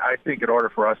drive. But I think in order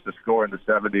for us to score in the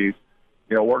 70s,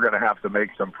 we're going to have to make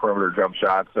some perimeter jump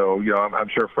shots. So I'm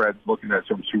sure Fred's looking at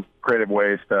some creative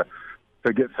ways to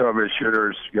get some of his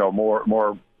shooters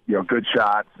more good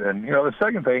shots. And the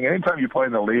second thing, anytime you play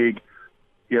in the league,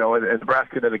 and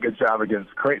Nebraska did a good job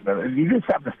against Creighton, you just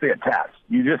have to stay attached.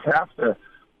 You just have to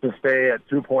stay at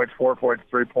 2 points, 4 points,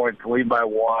 3 points, lead by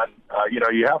one.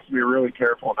 You have to be really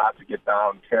careful not to get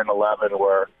down 10, 11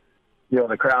 where,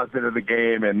 the crowd's into the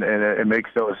game and it makes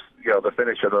those, the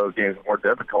finish of those games more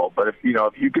difficult. But if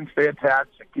you can stay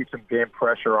attached and keep some game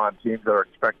pressure on teams that are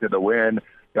expected to win,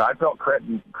 I felt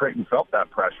Creighton felt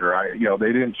that pressure.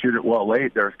 They didn't shoot it well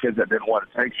late. There's kids that didn't want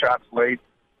to take shots late.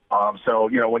 So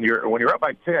when you're up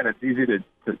by 10, it's easy to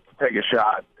take a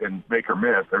shot and make or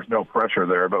miss. There's no pressure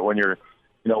there. But when you're,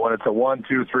 when it's a 1,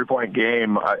 2, 3 point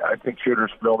game, I think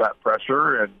shooters feel that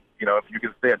pressure. And if you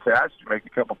can stay attached, you make a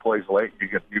couple plays late,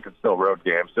 you can still road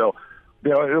game. So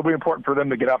it'll be important for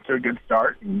them to get off to a good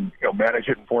start and manage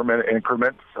it in 4-minute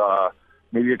increments,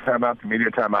 media timeout to media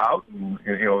timeout, and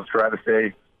try to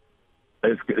stay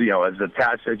as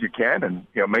attached as you can, and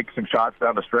make some shots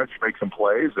down the stretch, make some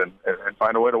plays, and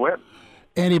find a way to win.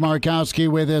 Andy Markowski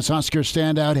with us, Husker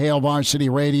Standout, Hail Varsity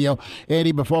Radio.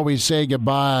 Andy, before we say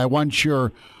goodbye, once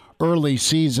your early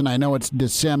season, I know it's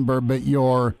December, but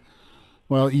your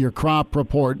crop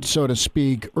report, so to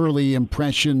speak, early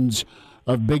impressions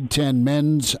of Big Ten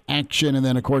men's action, and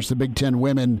then of course the Big Ten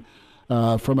women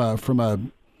from a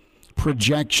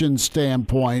projection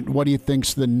standpoint. What do you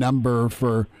think's the number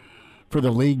for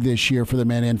the league this year for the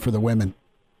men and for the women?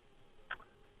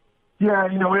 Yeah,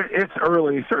 it's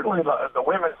early. Certainly the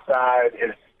women's side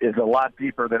is a lot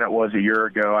deeper than it was a year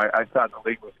ago. I thought the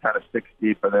league was kind of 6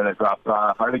 deep, and then it dropped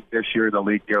off. I think this year the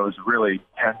league goes really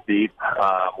 10 deep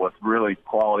with really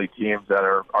quality teams that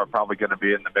are probably going to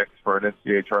be in the mix for an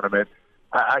NCAA tournament.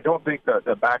 I don't think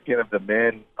the back end of the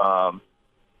men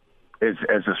is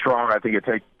as strong. I think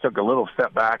it took a little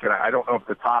step back, and I don't know if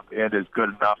the top end is good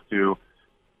enough to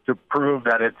prove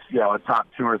that it's a top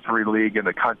 2 or 3 league in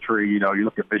the country. You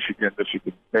look at Michigan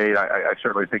State. I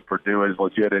certainly think Purdue is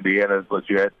legit. Indiana is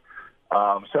legit.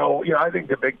 So I think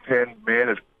the Big Ten men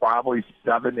is probably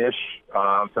 7-ish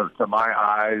to my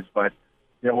eyes. But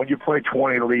when you play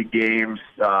 20 league games,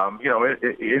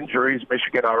 injuries.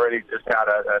 Michigan already just had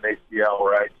an ACL,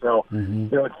 right? So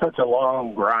it's such a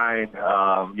long grind.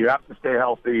 You have to stay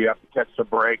healthy. You have to catch some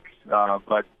breaks.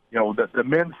 But the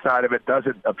men's side of it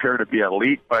doesn't appear to be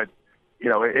elite, but,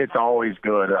 it's always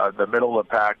good. The middle of the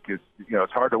pack is,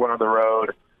 it's hard to win on the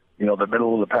road. The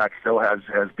middle of the pack still has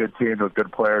good teams with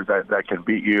good players that can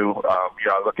beat you.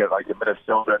 I look at like the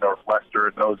Minnesota,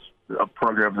 Northwestern, those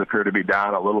programs appear to be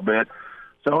down a little bit.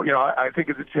 So, I think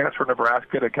it's a chance for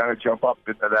Nebraska to kind of jump up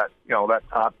into that, that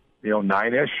top,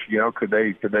 9-ish. Could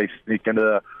they sneak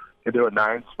into a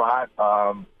 9 spot?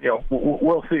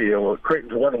 We'll see.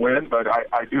 Creighton's one win, but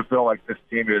I do feel like this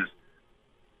team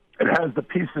it has the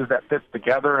pieces that fits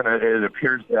together, and it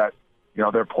appears that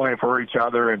they're playing for each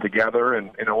other and together,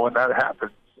 and when that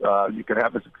happens, you can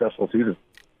have a successful season.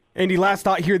 Andy, last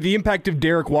thought here: the impact of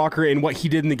Derek Walker and what he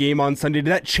did in the game on Sunday,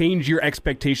 did that change your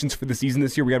expectations for the season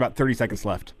this year? We got about 30 seconds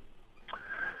left.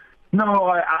 No,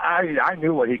 I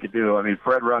knew what he could do. I mean,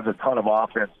 Fred runs a ton of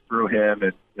offense through him,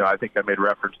 and I think I made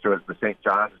reference to it in the St.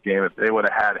 John's game. If they would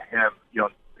have had him,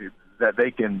 that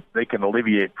they can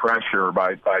alleviate pressure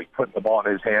by putting the ball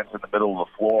in his hands in the middle of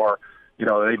the floor.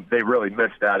 They really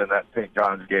missed that in that St.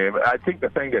 John's game. I think the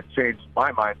thing that changed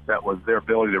my mindset was their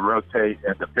ability to rotate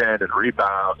and defend and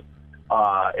rebound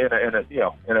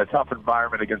in a tough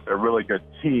environment against a really good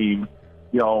team.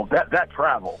 that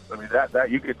travels. I mean, that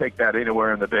you could take that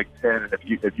anywhere in the Big Ten, and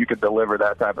if you can deliver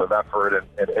that type of effort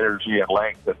and energy and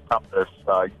length and toughness,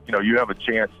 you have a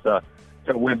chance to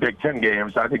win Big Ten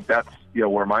games. I think that's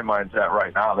where my mind's at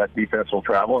right now. That defense will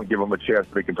travel and give them a chance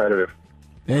to be competitive.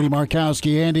 Andy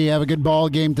Markowski. Andy, have a good ball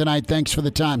game tonight. Thanks for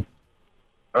the time.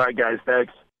 All right, guys.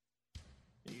 Thanks.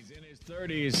 He's in his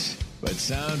 30s, but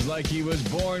sounds like he was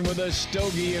born with a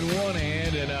stogie in one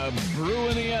hand and a brew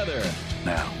in the other.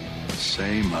 Now,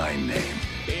 say my name.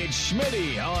 It's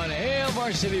Schmitty on Hail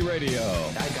Varsity Radio.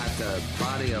 I got the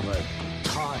body of a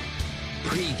taut,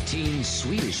 preteen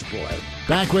Swedish boy.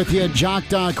 Back with you, Jock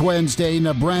Doc Wednesday,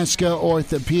 Nebraska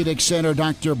Orthopedic Center.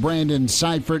 Dr. Brandon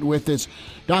Seifert with us.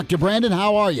 Dr. Brandon,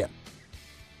 how are you?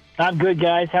 I'm good,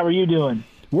 guys. How are you doing?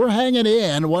 We're hanging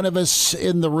in. One of us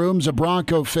in the room's a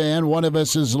Bronco fan. One of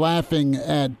us is laughing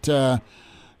at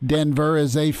Denver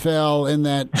as they fell in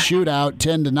that shootout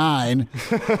 10-9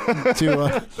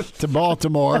 to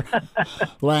Baltimore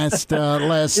last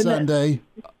Sunday.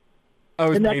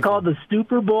 Isn't that called the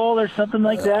Super Bowl or something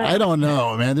like that? I don't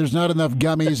know, man. There's not enough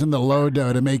gummies in the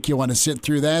Lodo to make you want to sit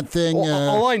through that thing.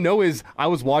 All I know is I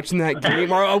was watching that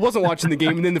game, or I wasn't watching the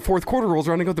game, and then the fourth quarter rolls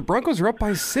around and I go, the Broncos are up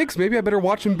by 6. Maybe I better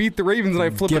watch them beat the Ravens. And I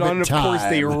flip it on, and of course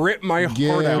they rip my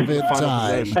heart out in the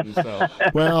final possession. So.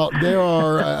 Well, there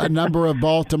are a number of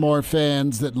Baltimore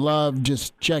fans that love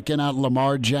just checking out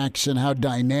Lamar Jackson, how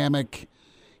dynamic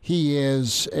he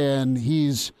is, and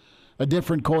he's a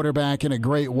different quarterback in a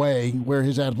great way, where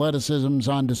his athleticism's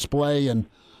on display, and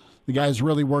the guy's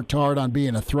really worked hard on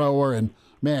being a thrower, and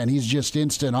man, he's just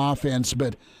instant offense,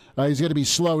 but he's going to be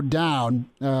slowed down,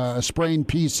 a sprained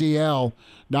PCL,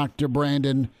 Dr.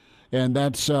 Brandon, and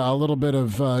that's a little bit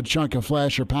of chunk of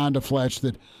flesh or pound of flesh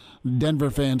that Denver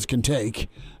fans can take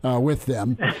with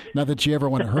them. Not that you ever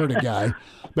want to hurt a guy.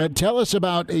 But tell us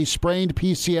about a sprained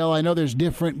PCL. I know there's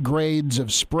different grades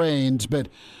of sprains, but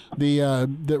the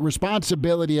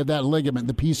responsibility of that ligament,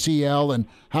 the PCL, and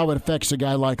how it affects a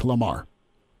guy like Lamar.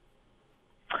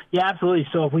 Yeah, absolutely.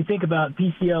 So if we think about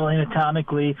PCL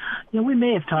anatomically, we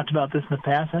may have talked about this in the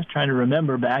past. I was trying to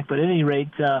remember back, but at any rate,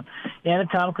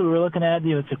 anatomically we're looking at,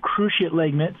 it's a cruciate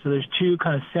ligament. So there's two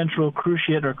kind of central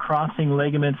cruciate or crossing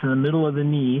ligaments in the middle of the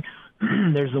knee.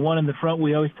 There's the one in the front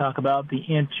we always talk about,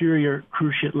 the anterior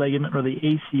cruciate ligament, or the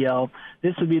ACL.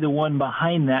 This would be the one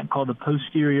behind that, called the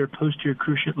posterior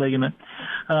cruciate ligament.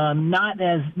 Not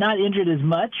injured as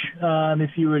much.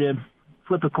 If you were to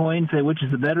flip a coin, say which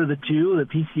is the better of the two, the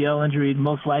PCL injury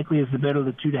most likely is the better of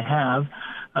the two to have.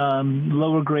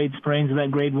 Lower grade sprains of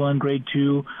that grade 1, grade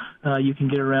 2, you can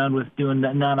get around with doing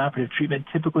that non-operative treatment.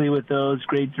 Typically with those,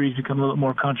 grade 3s become a little bit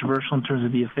more controversial in terms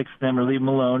of do you fix them or leave them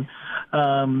alone.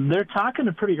 They're talking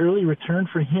a pretty early return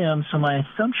for him, so my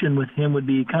assumption with him would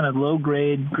be kind of low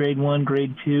grade, grade 1,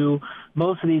 grade 2.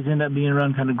 Most of these end up being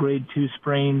around kind of grade 2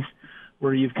 sprains,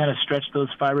 where you've kind of stretched those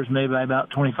fibers maybe by about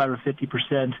 25 or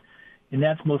 50%, and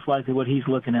that's most likely what he's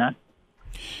looking at.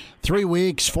 3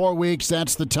 weeks, 4 weeks,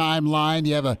 that's the timeline.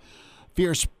 You have a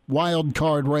fierce wild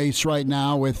card race right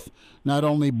now with not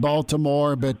only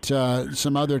Baltimore but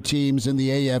some other teams in the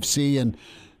AFC, and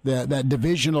that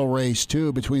divisional race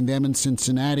too between them and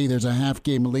Cincinnati. There's a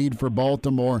half-game lead for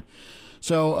Baltimore.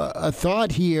 So a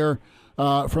thought here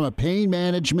from a pain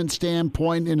management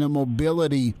standpoint and a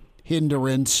mobility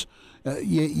hindrance.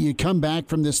 You come back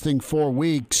from this thing 4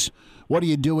 weeks. What are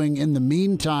you doing in the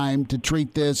meantime to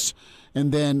treat this?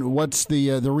 And then what's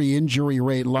the re-injury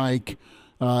rate like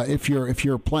if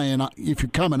you're coming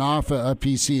off a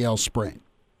PCL sprain?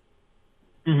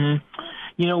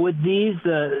 Mm-hmm. With these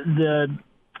the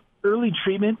early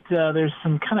treatment, there's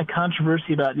some kind of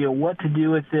controversy about what to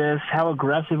do with this. How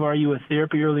aggressive are you with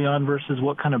therapy early on versus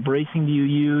what kind of bracing do you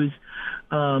use?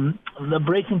 The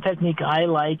bracing technique I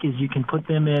like is you can put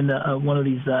them in one of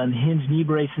these hinged knee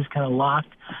braces, kind of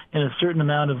locked in a certain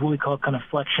amount of what we call kind of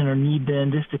flexion or knee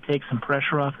bend, just to take some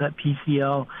pressure off that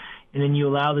PCL. And then you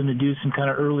allow them to do some kind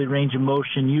of early range of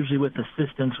motion, usually with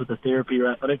assistance with a therapy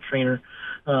or athletic trainer,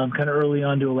 kind of early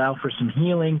on to allow for some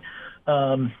healing.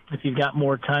 If you've got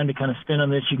more time to kind of spend on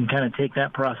this, you can kind of take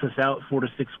that process out 4 to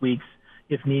 6 weeks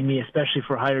if need be, especially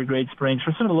for higher grade sprains.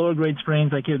 For some of the lower grade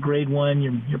sprains, like your grade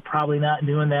 1, you're probably not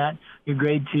doing that. Your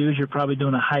grade 2s, you're probably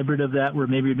doing a hybrid of that, where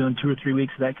maybe you're doing 2 or 3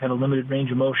 weeks of that kind of limited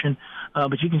range of motion.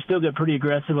 But you can still get pretty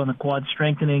aggressive on the quad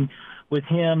strengthening. With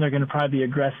him, they're going to probably be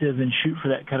aggressive and shoot for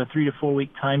that kind of 3 to 4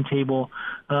 week timetable.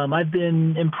 I've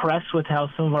been impressed with how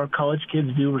some of our college kids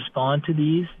do respond to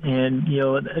these. And,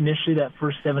 initially that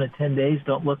first 7 to 10 days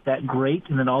don't look that great.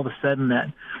 And then all of a sudden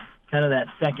that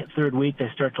second, third week, they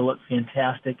start to look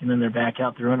fantastic. And then they're back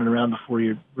out there running around before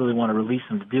you really want to release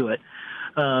them to do it.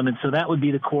 And so that would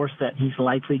be the course that he's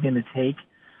likely going to take.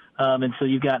 And so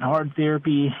you've got hard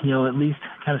therapy, at least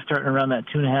kind of starting around that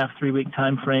 2.5, 3 week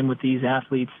time frame with these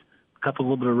athletes, a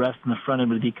little bit of rest in the front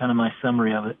end would be kind of my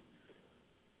summary of it.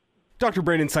 Dr.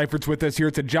 Brandon Seifert's with us here.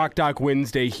 It's a Jock Doc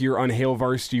Wednesday here on Hail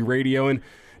Varsity Radio. And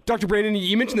Dr. Brandon,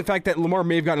 you mentioned the fact that Lamar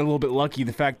may have gotten a little bit lucky,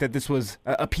 the fact that this was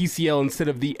a PCL instead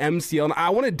of the MCL. And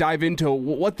I want to dive into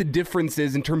what the difference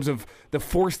is in terms of the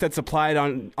force that's applied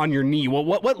on your knee. Well,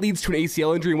 what leads to an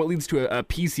ACL injury and what leads to a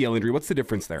PCL injury? What's the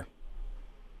difference there?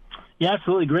 Yeah,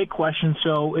 absolutely. Great question.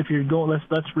 So if you're going,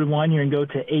 let's rewind here and go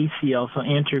to ACL, so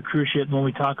anterior cruciate, when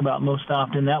we talk about most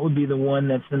often, that would be the one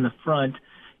that's in the front.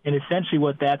 And essentially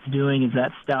what that's doing is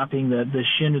that's stopping the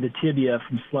shin or the tibia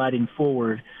from sliding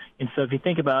forward. And so if you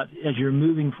think about as you're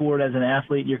moving forward as an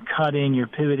athlete, you're cutting, you're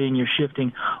pivoting, you're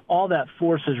shifting, all that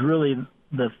force is really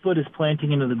the foot is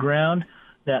planting into the ground.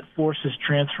 That force is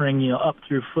transferring, up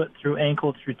through foot, through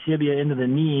ankle, through tibia into the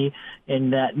knee,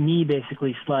 and that knee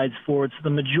basically slides forward. So the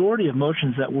majority of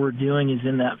motions that we're doing is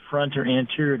in that front or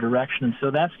anterior direction. And so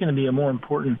that's going to be a more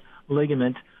important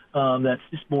ligament that's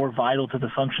just more vital to the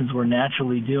functions we're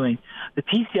naturally doing. The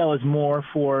PCL is more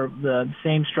for the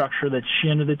same structure, that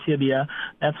shin or the tibia.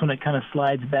 That's when it kind of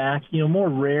slides back. More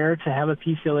rare to have a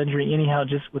PCL injury anyhow,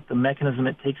 just with the mechanism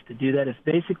it takes to do that. It's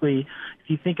basically, if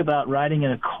you think about riding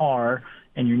in a car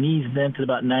and your knee's bent at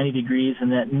about 90 degrees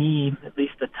and that knee, at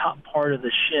least the top part of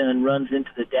the shin, runs into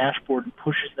the dashboard and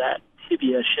pushes that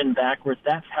tibia, shin backwards,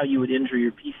 that's how you would injure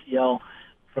your PCL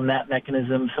from that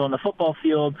mechanism. So on the football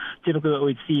field, typically what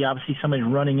we'd see, obviously somebody's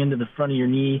running into the front of your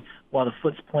knee while the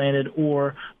foot's planted,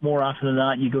 or more often than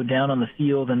not, you go down on the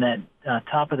field and that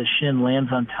top of the shin lands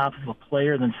on top of a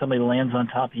player, then somebody lands on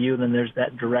top of you, then there's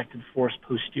that directed force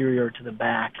posterior to the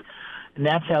back. And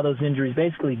that's how those injuries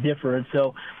basically differ. And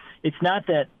so it's not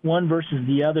that one versus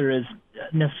the other is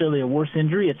necessarily a worse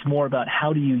injury. It's more about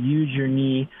how do you use your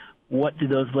knee, what do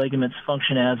those ligaments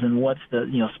function as, and what's the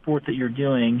sport that you're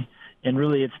doing. And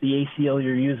really, it's the ACL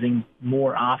you're using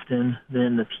more often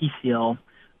than the PCL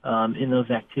in those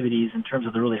activities in terms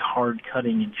of the really hard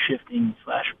cutting and shifting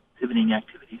 / pivoting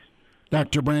activities.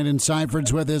 Dr. Brandon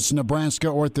Seifert's with us, Nebraska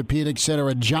Orthopedic Center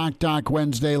at Jock Doc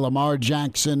Wednesday. Lamar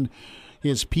Jackson,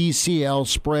 his PCL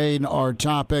sprain, our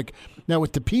topic. Now,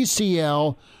 with the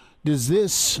PCL, does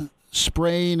this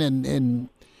sprain and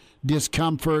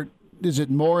discomfort, is it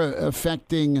more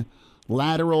affecting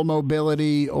lateral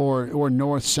mobility or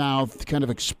north-south kind of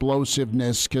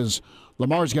explosiveness? Because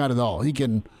Lamar's got it all. He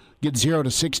can get 0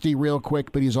 to 60 real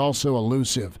quick, but he's also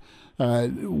elusive.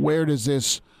 Where does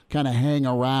this kind of hang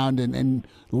around and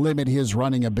limit his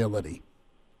running ability?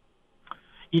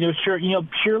 Sure.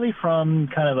 Purely from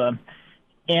kind of a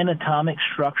anatomic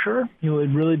structure, it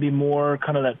would really be more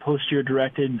kind of that posterior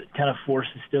directed kind of force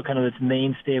is still kind of its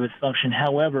mainstay of its function.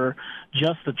 However,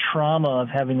 just the trauma of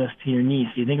having this to your knee,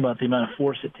 so you think about the amount of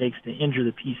force it takes to injure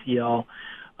the PCL,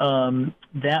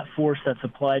 that force that's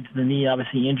applied to the knee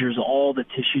obviously injures all the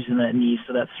tissues in that knee.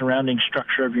 So that surrounding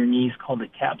structure of your knee is called the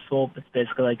capsule. It's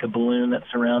basically like a balloon that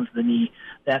surrounds the knee.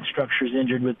 That structure is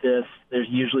injured with this. There's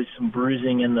usually some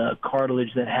bruising in the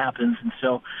cartilage that happens. And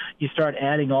so you start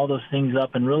adding all those things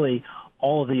up, and really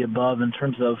all of the above in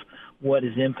terms of what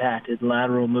is impacted,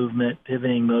 lateral movement,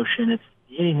 pivoting motion. It's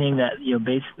anything that,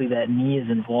 basically that knee is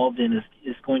involved in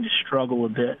is going to struggle a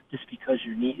bit just because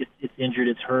your knee, it's injured,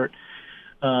 it's hurt.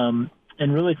 And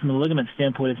really from the ligament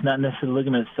standpoint, it's not necessarily the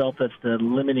ligament itself that's the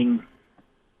limiting,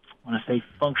 when I say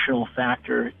functional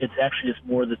factor, it's actually just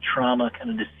more the trauma kind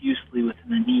of diffusely within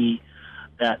the knee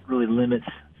that really limits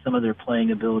some of their playing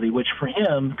ability, which for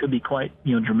him could be quite,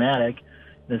 dramatic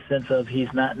in the sense of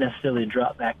he's not necessarily a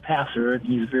drop back passer, and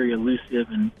he's very elusive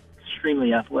and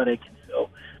extremely athletic. And so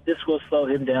this will slow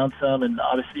him down some. And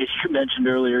obviously, as you mentioned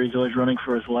earlier, he's always running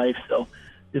for his life. So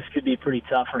this could be pretty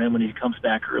tough for him when he comes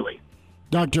back early.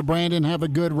 Dr. Brandon, have a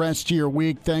good rest of your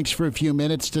week. Thanks for a few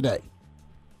minutes today.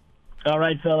 All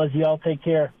right, fellas. You all take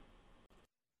care.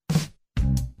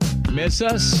 Miss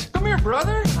us? Come here,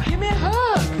 brother. Give me a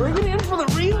hug. Bring it in for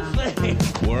the real thing.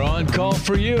 We're on call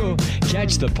for you.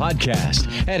 Catch the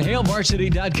podcast at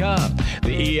HailVarsity.com,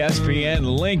 the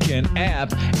ESPN Lincoln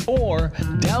app, or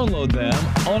download them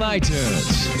on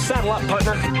iTunes. Saddle up,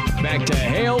 partner. Back to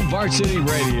Hail Varsity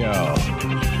Radio.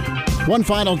 One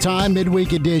final time,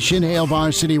 midweek edition, Hail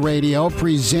Varsity Radio,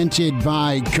 presented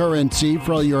by Currency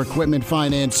for all your equipment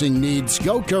financing needs.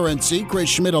 Go Currency. Chris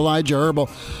Schmidt, Elijah Herbal.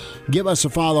 Give us a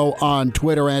follow on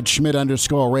Twitter at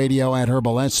Schmidt_radio, at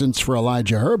Herbal Essence for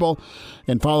Elijah Herbal,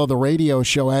 and follow the radio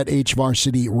show at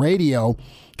HVarsity Radio. You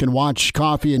can watch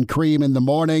Coffee and Cream in the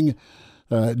morning.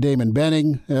 Damon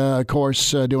Benning, of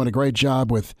course, doing a great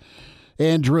job with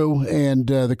Andrew and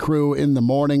the crew in the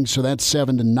morning. So that's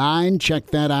 7 to 9. Check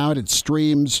that out. It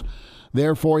streams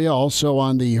there for you. Also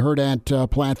on the Hurrdat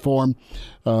platform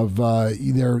of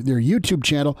their YouTube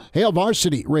channel. Hail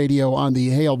Varsity Radio on the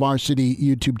Hail Varsity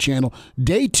YouTube channel.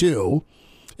 Day 2.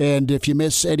 And if you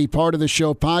miss any part of the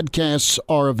show, podcasts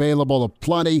are available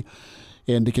aplenty.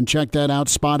 And you can check that out.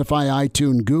 Spotify,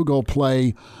 iTunes, Google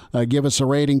Play. Give us a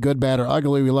rating, good, bad, or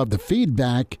ugly. We love the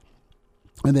feedback.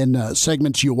 And then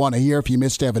segments you want to hear. If you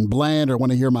missed Evan Bland or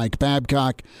want to hear Mike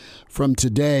Babcock from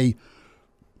today,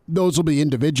 those will be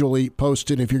individually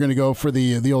posted. If you're going to go for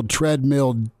the old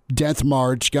treadmill death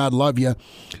march, God love you,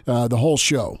 the whole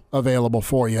show available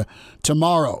for you.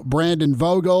 Tomorrow, Brandon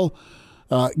Vogel,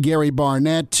 Gary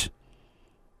Barnett,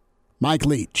 Mike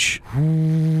Leach,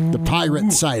 the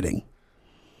pirate sighting.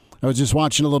 I was just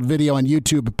watching a little video on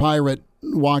YouTube, a pirate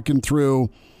walking through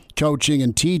coaching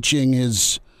and teaching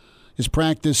his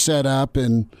practice setup,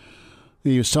 and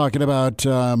he was talking about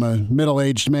a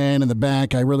middle-aged man in the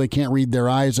back. I really can't read their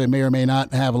eyes. I may or may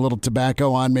not have a little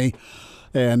tobacco on me,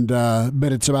 and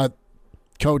but it's about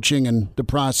coaching and the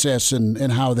process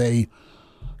and how they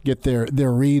get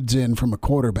their reads in from a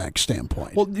quarterback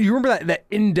standpoint. Well, do you remember that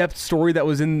in-depth story that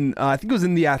was in, I think it was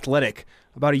in The Athletic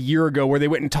about a year ago, where they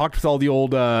went and talked with all the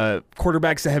old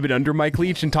quarterbacks that have been under Mike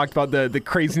Leach and talked about the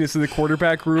craziness of the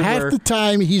quarterback room? Half the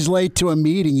time he's late to a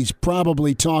meeting, he's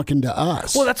probably talking to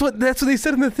us. Well, that's what they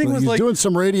said in the thing. He's doing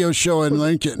some radio show in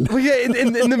Lincoln. Well, yeah,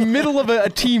 in the middle of a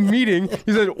team meeting,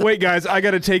 he said, "Wait, guys, I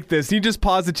got to take this." And he just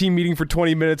paused the team meeting for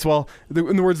 20 minutes while,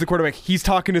 in the words of the quarterback, he's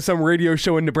talking to some radio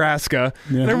show in Nebraska.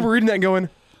 Yeah. And I remember reading that and going,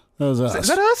 that was us. Is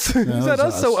that us? Yeah, is that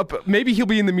us? So maybe he'll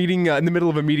be in the meeting, in the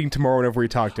middle of a meeting tomorrow whenever we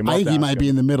talk to him. I think he might be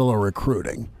in the middle of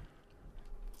recruiting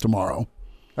tomorrow.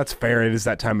 That's fair. It is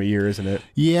that time of year, isn't it?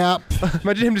 Yep.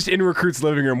 Imagine him just in recruit's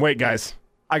living room. Wait, guys,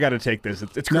 I got to take this.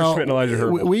 It's Chris Schmidt and Elijah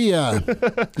Herbal. We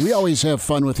always have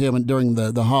fun with him during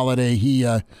the holiday. He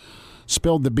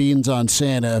spilled the beans on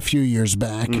Santa a few years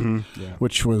back,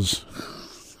 which was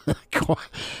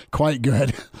quite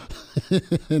good.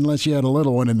 Unless you had a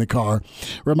little one in the car.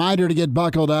 Reminder to get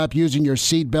buckled up. Using your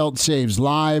seatbelt saves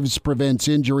lives, prevents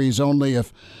injuries only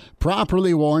if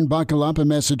properly worn. Buckle up. A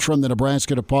message from the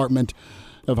Nebraska Department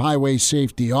of Highway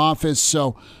Safety Office.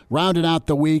 So, rounding out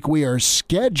the week, we are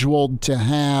scheduled to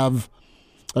have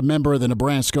a member of the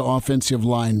Nebraska offensive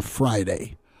line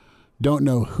Friday. Don't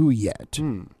know who yet.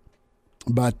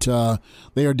 But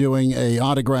they are doing a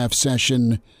autograph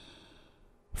session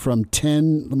from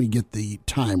 10, let me get the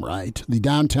time right, the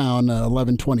downtown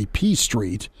 1120 P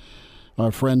Street. Our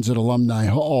friends at Alumni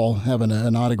Hall having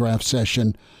an autograph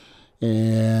session.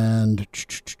 And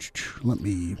let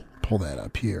me pull that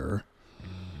up here.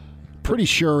 Pretty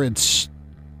sure it's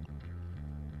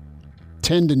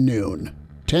 10 to noon.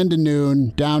 10 to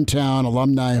noon, downtown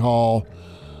Alumni Hall.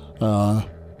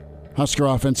 Husker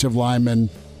offensive lineman,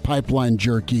 pipeline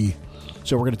jerky.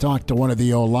 So we're going to talk to one of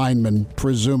the linemen,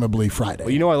 presumably Friday.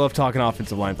 Well, you know I love talking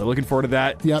offensive line play. Looking forward to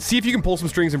that. Yep. See if you can pull some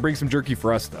strings and bring some jerky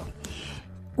for us, though.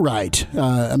 Right.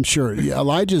 I'm sure.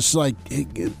 Elijah's like,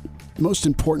 most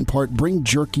important part, bring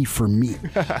jerky for me.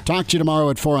 Talk to you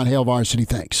tomorrow at 4 on Hail Varsity.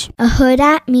 Thanks. A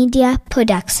Hurrdat Media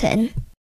Production.